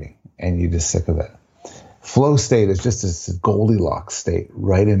frustrating and you're just sick of it. Flow state is just this Goldilocks state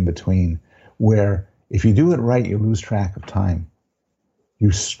right in between, where if you do it right, you lose track of time.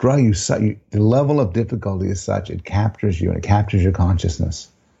 The level of difficulty is such, it captures you and it captures your consciousness.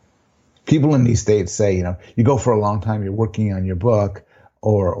 People in these states say, you go for a long time, you're working on your book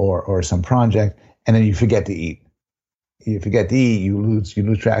or some project, and then you forget to eat. You forget to eat, you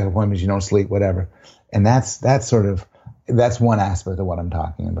lose track of appointments, you don't sleep, whatever. And that's one aspect of what I'm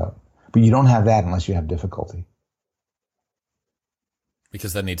talking about. But you don't have that unless you have difficulty.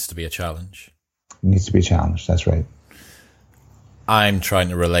 Because there needs to be a challenge. It needs to be a challenge, that's right. I'm trying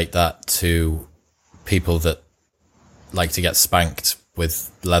to relate that to people that like to get spanked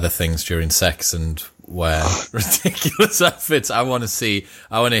with leather things during sex and wear ridiculous outfits. I want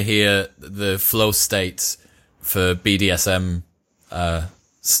to hear the flow states for BDSM. I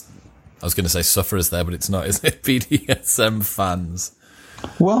was going to say sufferers there, but it's not, is it? BDSM fans.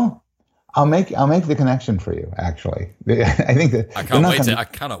 Well, I'll make the connection for you. Actually, I think that I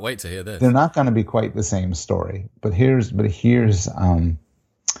cannot wait to hear this. They're not going to be quite the same story, but here's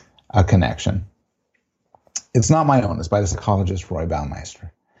a connection. It's not my own. It's by the psychologist Roy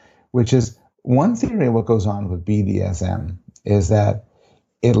Baumeister, which is one theory of what goes on with BDSM is that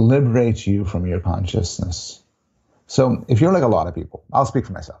it liberates you from your consciousness. So if you're like a lot of people, I'll speak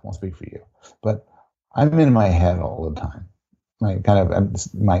for myself, I won't speak for you, but I'm in my head all the time.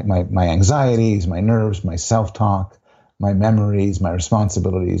 My anxieties, my nerves, my self-talk, my memories, my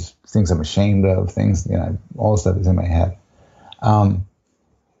responsibilities, things I'm ashamed of, things, all the stuff is in my head.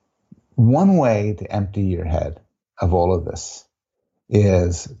 One way to empty your head of all of this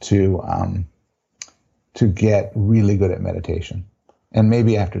is to get really good at meditation. And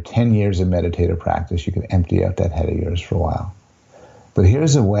maybe after 10 years of meditative practice, you could empty out that head of yours for a while. But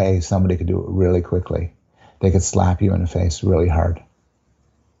here's a way somebody could do it really quickly. They could slap you in the face really hard.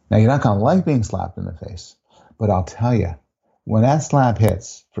 Now, you're not going to like being slapped in the face, but I'll tell you, when that slap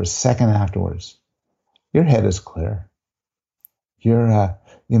hits for a second afterwards, your head is clear.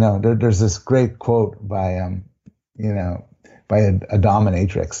 There's this great quote by a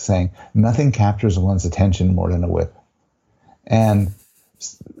dominatrix saying, nothing captures one's attention more than a whip. And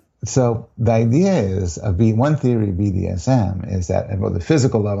so the idea is one theory of BDSM is that at both the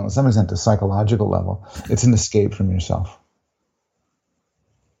physical level and to some extent the psychological level, it's an escape from yourself.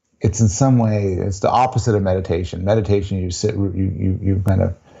 It's in some way, it's the opposite of meditation. Meditation, you sit, you kind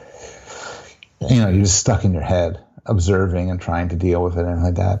of, you're just stuck in your head, observing and trying to deal with it and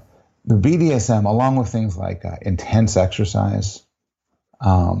like that. The BDSM, along with things like intense exercise,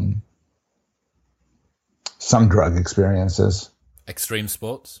 some drug experiences. Extreme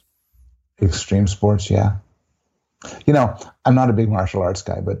sports, yeah. I'm not a big martial arts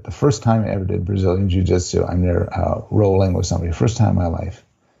guy, but the first time I ever did Brazilian Jiu-Jitsu, I'm there rolling with somebody, first time in my life.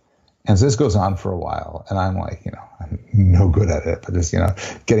 And so this goes on for a while, and I'm like, I'm no good at it, but just,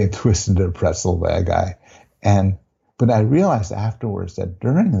 getting twisted into a pretzel by a guy. But I realized afterwards that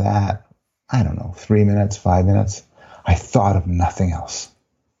during that, I don't know, 3 minutes, 5 minutes, I thought of nothing else.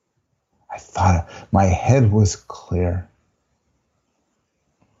 My head was clear.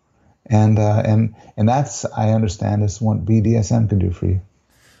 And that's, I understand, is what BDSM can do for you.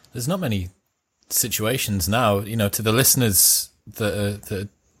 There's not many situations now, to the listeners that are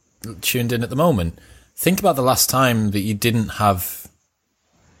tuned in at the moment. Think about the last time that you didn't have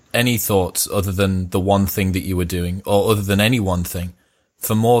any thoughts other than the one thing that you were doing, or other than any one thing,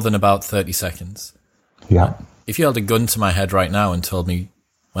 for more than about 30 seconds. Yeah. If you held a gun to my head right now and told me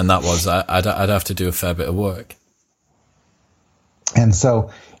when that was, I'd have to do a fair bit of work. And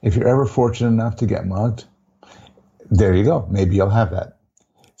so if you're ever fortunate enough to get mugged, there you go. Maybe you'll have that.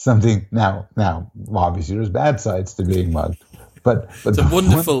 Something now, obviously there's bad sides to being mugged. But it's a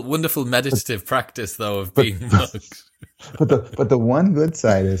wonderful meditative practice, though, of being mugged. But the one good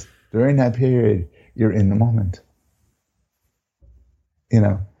side is during that period, you're in the moment.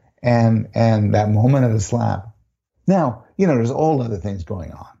 And that moment of the slap. Now, there's all other things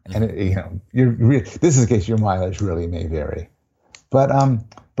going on, and this is the case. Your mileage really may vary, but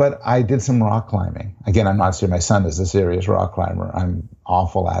I did some rock climbing. Again, I'm not saying my son is a serious rock climber. I'm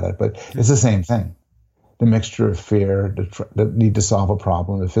awful at it, but it's the same thing. The mixture of fear, the need to solve a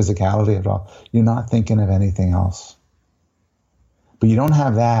problem, the physicality of it all. You're not thinking of anything else. But you don't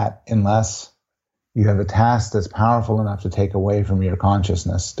have that unless you have a task that's powerful enough to take away from your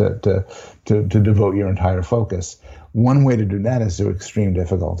consciousness, to devote your entire focus. One way to do that is through extreme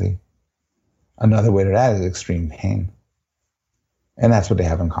difficulty. Another way to do that is extreme pain. And that's what they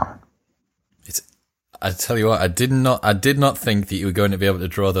have in common. I tell you what, I did not think that you were going to be able to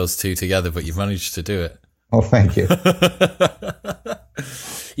draw those two together, but you've managed to do it. Oh, thank you.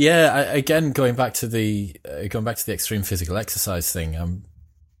 Yeah, going back to the extreme physical exercise thing. I'm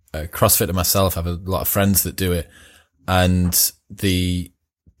a CrossFitter myself. I have a lot of friends that do it, and the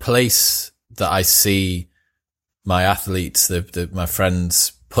place that I see my athletes, my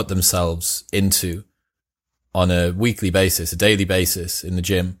friends, put themselves into on a weekly basis, a daily basis in the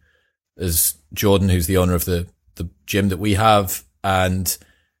gym, is Jordan, who's the owner of the gym that we have, and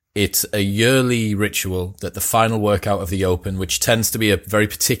it's a yearly ritual that the final workout of the Open, which tends to be a very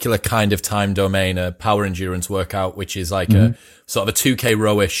particular kind of time domain, a power endurance workout, which is like a sort of a 2K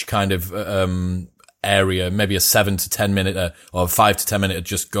rowish kind of area, maybe a 7 to 10 minute or 5 to 10 minute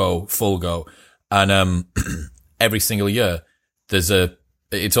just full go. And every single year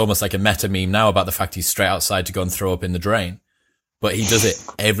it's almost like a meta meme now about the fact he's straight outside to go and throw up in the drain. But he does it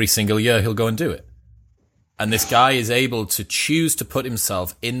every single year. He'll go and do it. And this guy is able to choose to put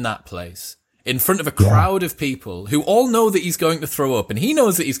himself in that place in front of a crowd of people who all know that he's going to throw up, and he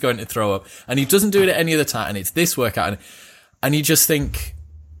knows that he's going to throw up, and he doesn't do it at any other time. And it's this workout. And you just think,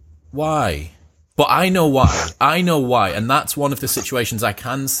 why? But I know why. And that's one of the situations I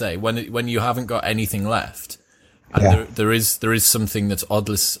can say when you haven't got anything left. And there is something that's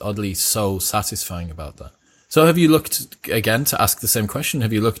oddly so satisfying about that. So have you looked, again, to ask the same question,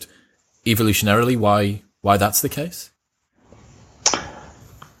 have you looked evolutionarily why that's the case?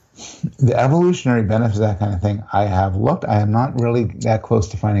 The evolutionary benefits of that kind of thing, I have looked. I am not really that close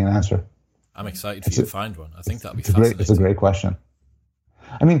to finding an answer. I'm excited for you to find one. I think that'd be fascinating. It's a great question.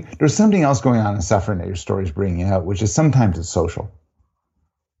 I mean, there's something else going on in suffering that your story is bringing out, which is sometimes it's social.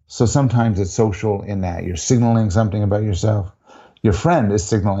 So sometimes it's social in that you're signaling something about yourself. Your friend is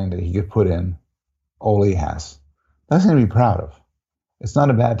signaling that he could put in all he has. That's something to be proud of. It's not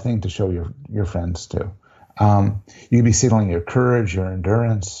a bad thing to show your friends too. You could be signaling your courage, your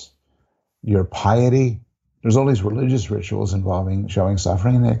endurance, your piety. There's all these religious rituals involving showing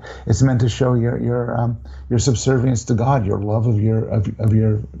suffering, and it's meant to show your subservience to God, your love of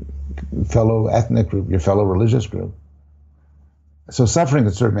your fellow ethnic group, your fellow religious group. So suffering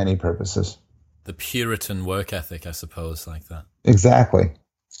could serve many purposes. The Puritan work ethic, I suppose, like that. Exactly.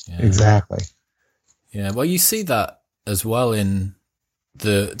 Yeah. Exactly. Yeah. Well, you see that as well in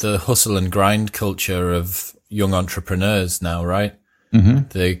the hustle and grind culture of young entrepreneurs now, right? Mm-hmm.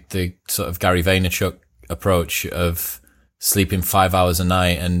 The sort of Gary Vaynerchuk approach of sleeping 5 hours a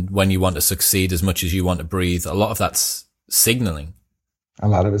night, and when you want to succeed as much as you want to breathe, a lot of that's signaling. A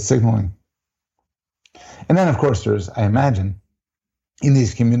lot of it's signaling. And then, of course, I imagine, in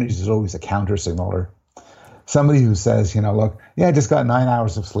these communities, there's always a counter signaler. Somebody who says, look, I just got 9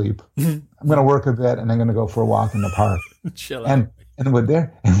 hours of sleep. I'm going to work a bit, and I'm going to go for a walk in the park. Chill out. And what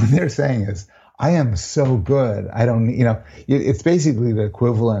they're saying is, I am so good. I don't, it's basically the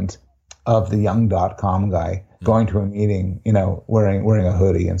equivalent of the young.com guy going to a meeting, wearing a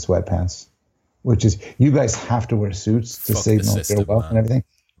hoodie and sweatpants, which is, you guys have to wear suits to signal your wealth and everything.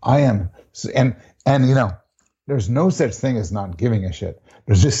 I am, and there's no such thing as not giving a shit.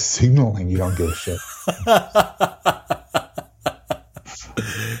 There's just signaling you don't give a shit.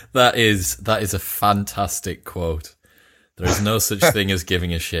 That is a fantastic quote. There is no such thing as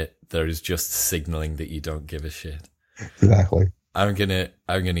giving a shit. There is just signaling that you don't give a shit. Exactly. I'm gonna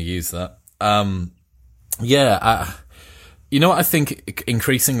use that. You know what I think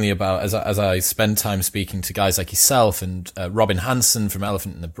increasingly about as I spend time speaking to guys like yourself and Robin Hanson from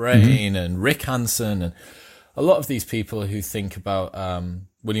Elephant in the Brain and Rick Hanson and a lot of these people who think about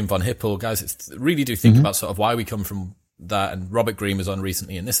William von Hippel, guys that really do think about sort of why we come from that, and Robert Greene was on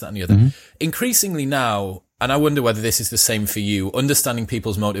recently and this, that and the other. Increasingly now, and I wonder whether this is the same for you, understanding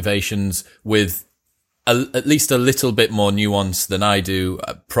people's motivations with at least a little bit more nuance than I do,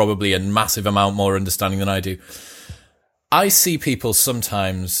 probably a massive amount more understanding than I do. I see people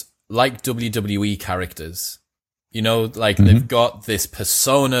sometimes like WWE characters, they've got this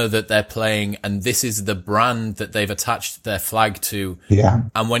persona that they're playing and this is the brand that they've attached their flag to. Yeah.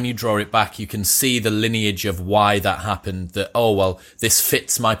 And when you draw it back, you can see the lineage of why that happened, that, oh, well, this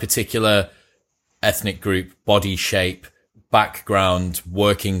fits my particular ethnic group, body shape, background,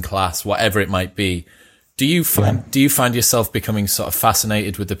 working class, whatever it might be. Do you find yourself becoming sort of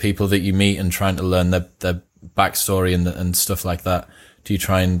fascinated with the people that you meet and trying to learn their backstory and stuff like that? Do you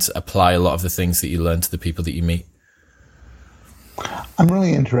try and apply a lot of the things that you learn to the people that you meet? I'm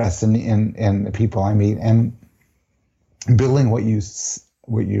really interested in the people I meet and building what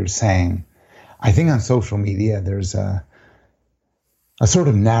you're saying. I think on social media there's a sort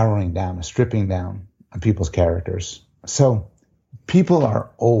of narrowing down, a stripping down of people's characters. So people are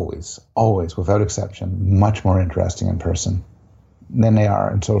always, without exception, much more interesting in person than they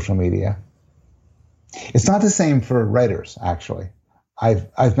are in social media. It's not the same for writers, actually.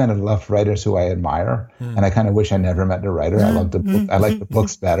 I've met enough writers who I admire, and I kind of wish I never met the writer. I love the book. I like the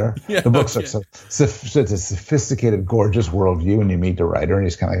books better. The books are such a sophisticated, gorgeous worldview, and you meet the writer, and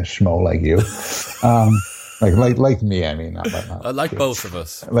he's kind of like a schmo like you, like me. I mean, not like both of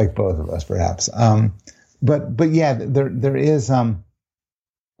us. Like both of us, perhaps. But yeah, there is. I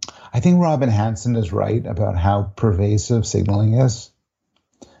think Robin Hanson is right about how pervasive signaling is.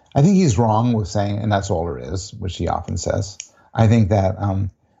 I think he's wrong with saying, and that's all there is, which he often says. I think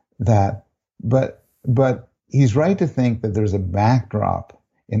but he's right to think that there's a backdrop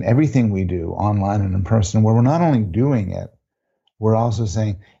in everything we do online and in person where we're not only doing it, we're also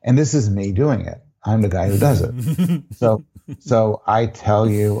saying, and this is me doing it. I'm the guy who does it. So I tell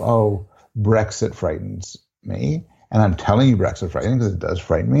you, Brexit frightens me. And I'm telling you Brexit frightens me because it does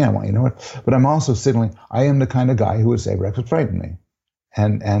frighten me. I want you to know it. But I'm also signaling I am the kind of guy who would say Brexit frightened me.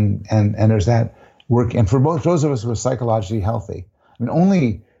 And there's that work. And for both those of us who are psychologically healthy, I mean,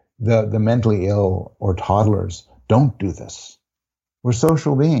 only the mentally ill or toddlers don't do this. We're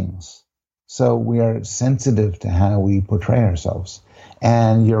social beings. So we are sensitive to how we portray ourselves.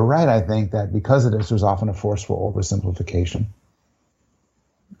 And you're right, I think, that because of this, there's often a forceful oversimplification.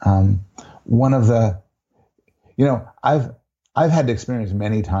 One of the, I've had the experience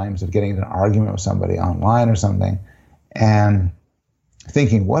many times of getting into an argument with somebody online or something and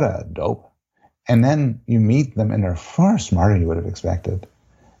thinking, what a dope. And then you meet them and they're far smarter than you would have expected.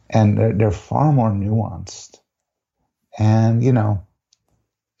 And they're far more nuanced. And,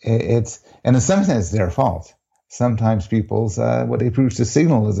 it's, and in some sense, it's their fault. Sometimes people's, what they choose to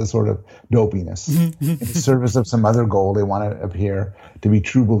signal is a sort of dopiness in the service of some other goal. They want to appear to be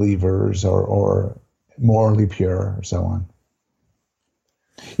true believers or morally pure or so on.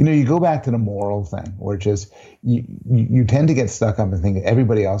 You go back to the moral thing, which is you tend to get stuck up and think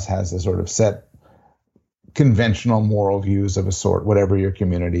everybody else has a sort of set conventional moral views of a sort, whatever your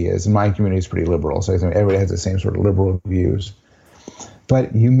community is. And my community is pretty liberal, so I think everybody has the same sort of liberal views.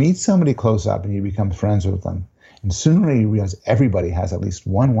 But you meet somebody close up and you become friends with them. And sooner you realize everybody has at least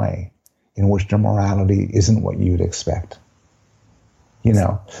one way in which their morality isn't what you'd expect.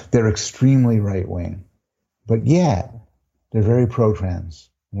 They're extremely right-wing, but yet they're very pro-trans.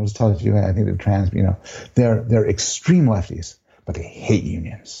 I'll just tell you, I think they're trans, they're extreme lefties, but they hate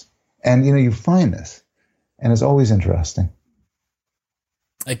unions. And, you find this, and it's always interesting.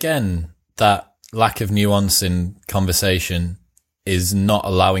 Again, that lack of nuance in conversation is not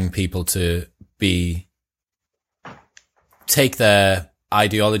allowing people to take their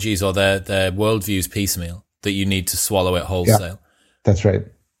ideologies or their worldviews piecemeal, that you need to swallow it wholesale. Yeah, that's right.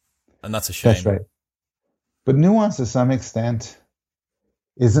 And that's a shame. That's right. But nuance, to some extent,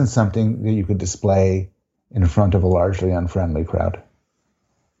 isn't something that you could display in front of a largely unfriendly crowd.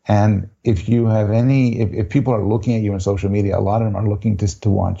 And if you have if people are looking at you on social media, a lot of them are looking to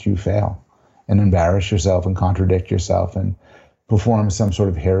watch you fail and embarrass yourself and contradict yourself and perform some sort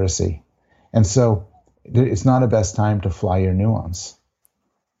of heresy. And so it's not a best time to fly your nuance.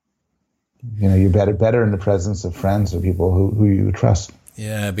 You're better in the presence of friends or people who you trust.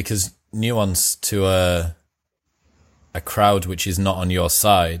 Yeah, because nuance to a crowd which is not on your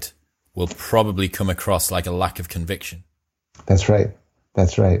side will probably come across like a lack of conviction. That's right.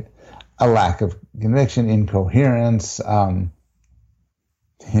 That's right. A lack of conviction, incoherence,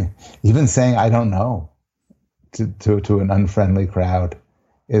 even saying "I don't know" to an unfriendly crowd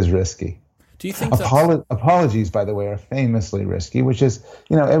is risky. Do you think apologies, by the way, are famously risky? Which is,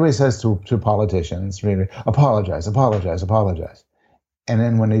 everybody says to politicians, really, apologize. And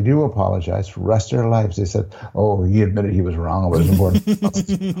then when they do apologize for the rest of their lives, they said, "Oh, he admitted he was wrong. It was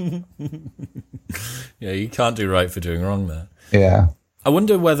important." Yeah, you can't do right for doing wrong there. Yeah. I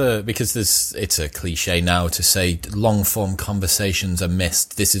wonder whether, because it's a cliche now to say long form conversations are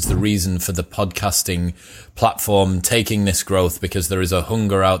missed. This is the reason for the podcasting platform taking this growth, because there is a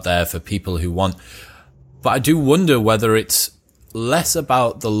hunger out there for people who want. But I do wonder whether it's less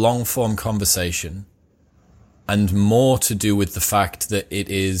about the long form conversation and more to do with the fact that it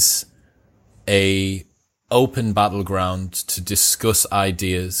is a open battleground to discuss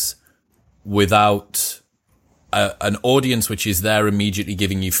ideas without an audience which is there immediately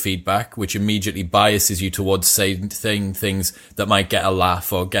giving you feedback, which immediately biases you towards saying things that might get a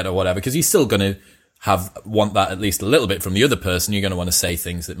laugh or get a whatever, because you're still going to want that at least a little bit from the other person. You're going to want to say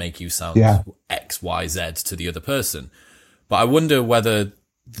things that make you sound X, Y, Z to the other person. But I wonder whether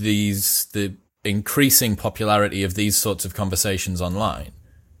the increasing popularity of these sorts of conversations online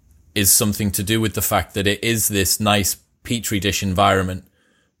is something to do with the fact that it is this nice petri dish environment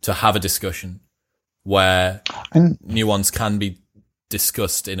to have a discussion where nuance can be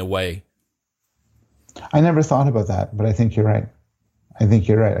discussed in a way. I never thought about that, but I think you're right. I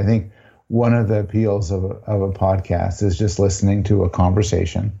think one of the appeals of a podcast is just listening to a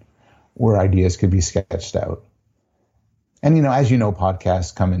conversation where ideas could be sketched out. And, as you know,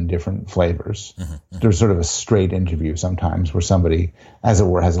 podcasts come in different flavors. Mm-hmm. There's sort of a straight interview sometimes where somebody, as it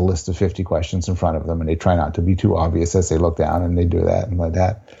were, has a list of 50 questions in front of them, and they try not to be too obvious as they look down, and they do that and like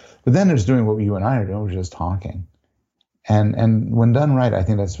that. But then there's doing what you and I are doing, which is just talking. And when done right, I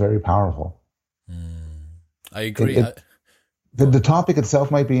think that's very powerful. I agree. The topic itself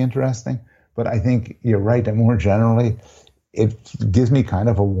might be interesting, but I think you're right that more generally, it gives me kind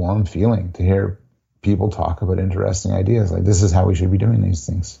of a warm feeling to hear people talk about interesting ideas. Like, this is how we should be doing these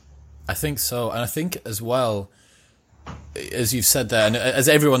things. I think so. And I think as well, as you've said there, and as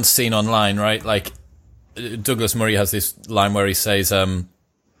everyone's seen online, right? Like, Douglas Murray has this line where he says,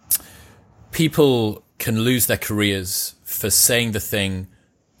 people can lose their careers for saying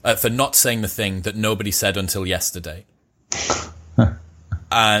for not saying the thing that nobody said until yesterday.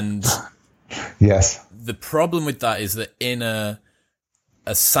 And yes, the problem with that is that in a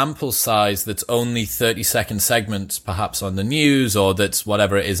sample size that's only 30-second segments, perhaps on the news, or that's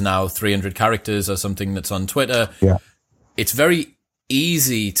whatever it is now, 300 characters or something that's on Twitter, it's very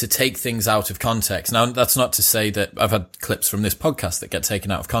easy to take things out of context. Now, that's not to say that I've had clips from this podcast that get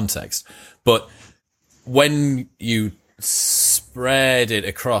taken out of context, but when you spread it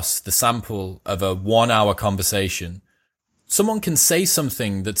across the sample of a 1-hour conversation, someone can say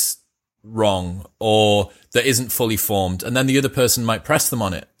something that's wrong or that isn't fully formed, and then the other person might press them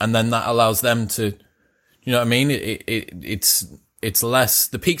on it, and then that allows them to, you know what I mean? It's less,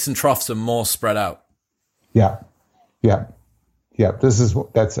 the peaks and troughs are more spread out. Yeah. I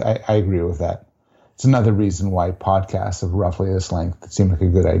agree with that. It's another reason why podcasts of roughly this length seem like a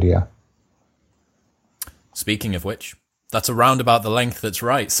good idea. Speaking of which, that's around about the length that's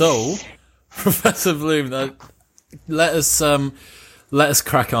right. So, Professor Bloom, let us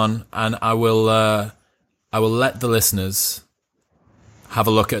crack on, and I will let the listeners have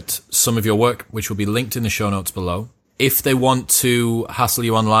a look at some of your work, which will be linked in the show notes below. If they want to hassle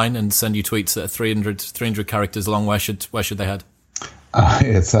you online and send you tweets that are 300 characters long, where should they head?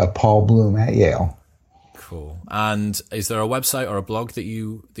 It's Paul Bloom at Yale. Cool. And is there a website or a blog that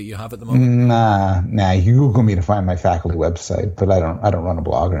you have at the moment? Nah. You Google me to find my faculty website, but I don't run a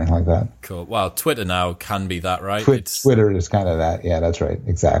blog or anything like that. Cool. Well, Twitter now can be that, right? Twitter is kind of that. Yeah, that's right.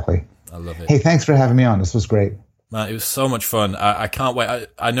 Exactly. I love it. Hey, thanks for having me on. This was great. Man, it was so much fun. I can't wait.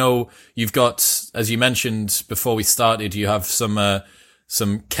 I know you've got, as you mentioned before we started, you have some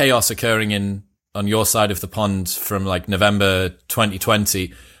chaos occurring on your side of the pond from like November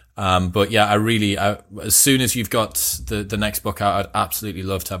 2020. But yeah, as soon as you've got the next book out, I'd absolutely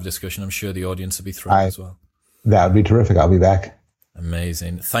love to have a discussion. I'm sure the audience will be thrilled as well. That would be terrific. I'll be back.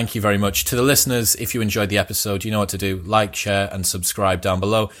 Amazing. Thank you very much. To the listeners, if you enjoyed the episode, you know what to do. Like, share, and subscribe down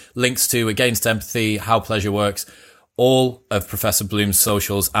below. Links to Against Empathy, How Pleasure Works, all of Professor Bloom's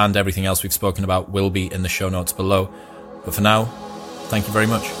socials, and everything else we've spoken about will be in the show notes below. But for now, thank you very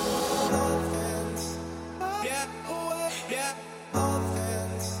much.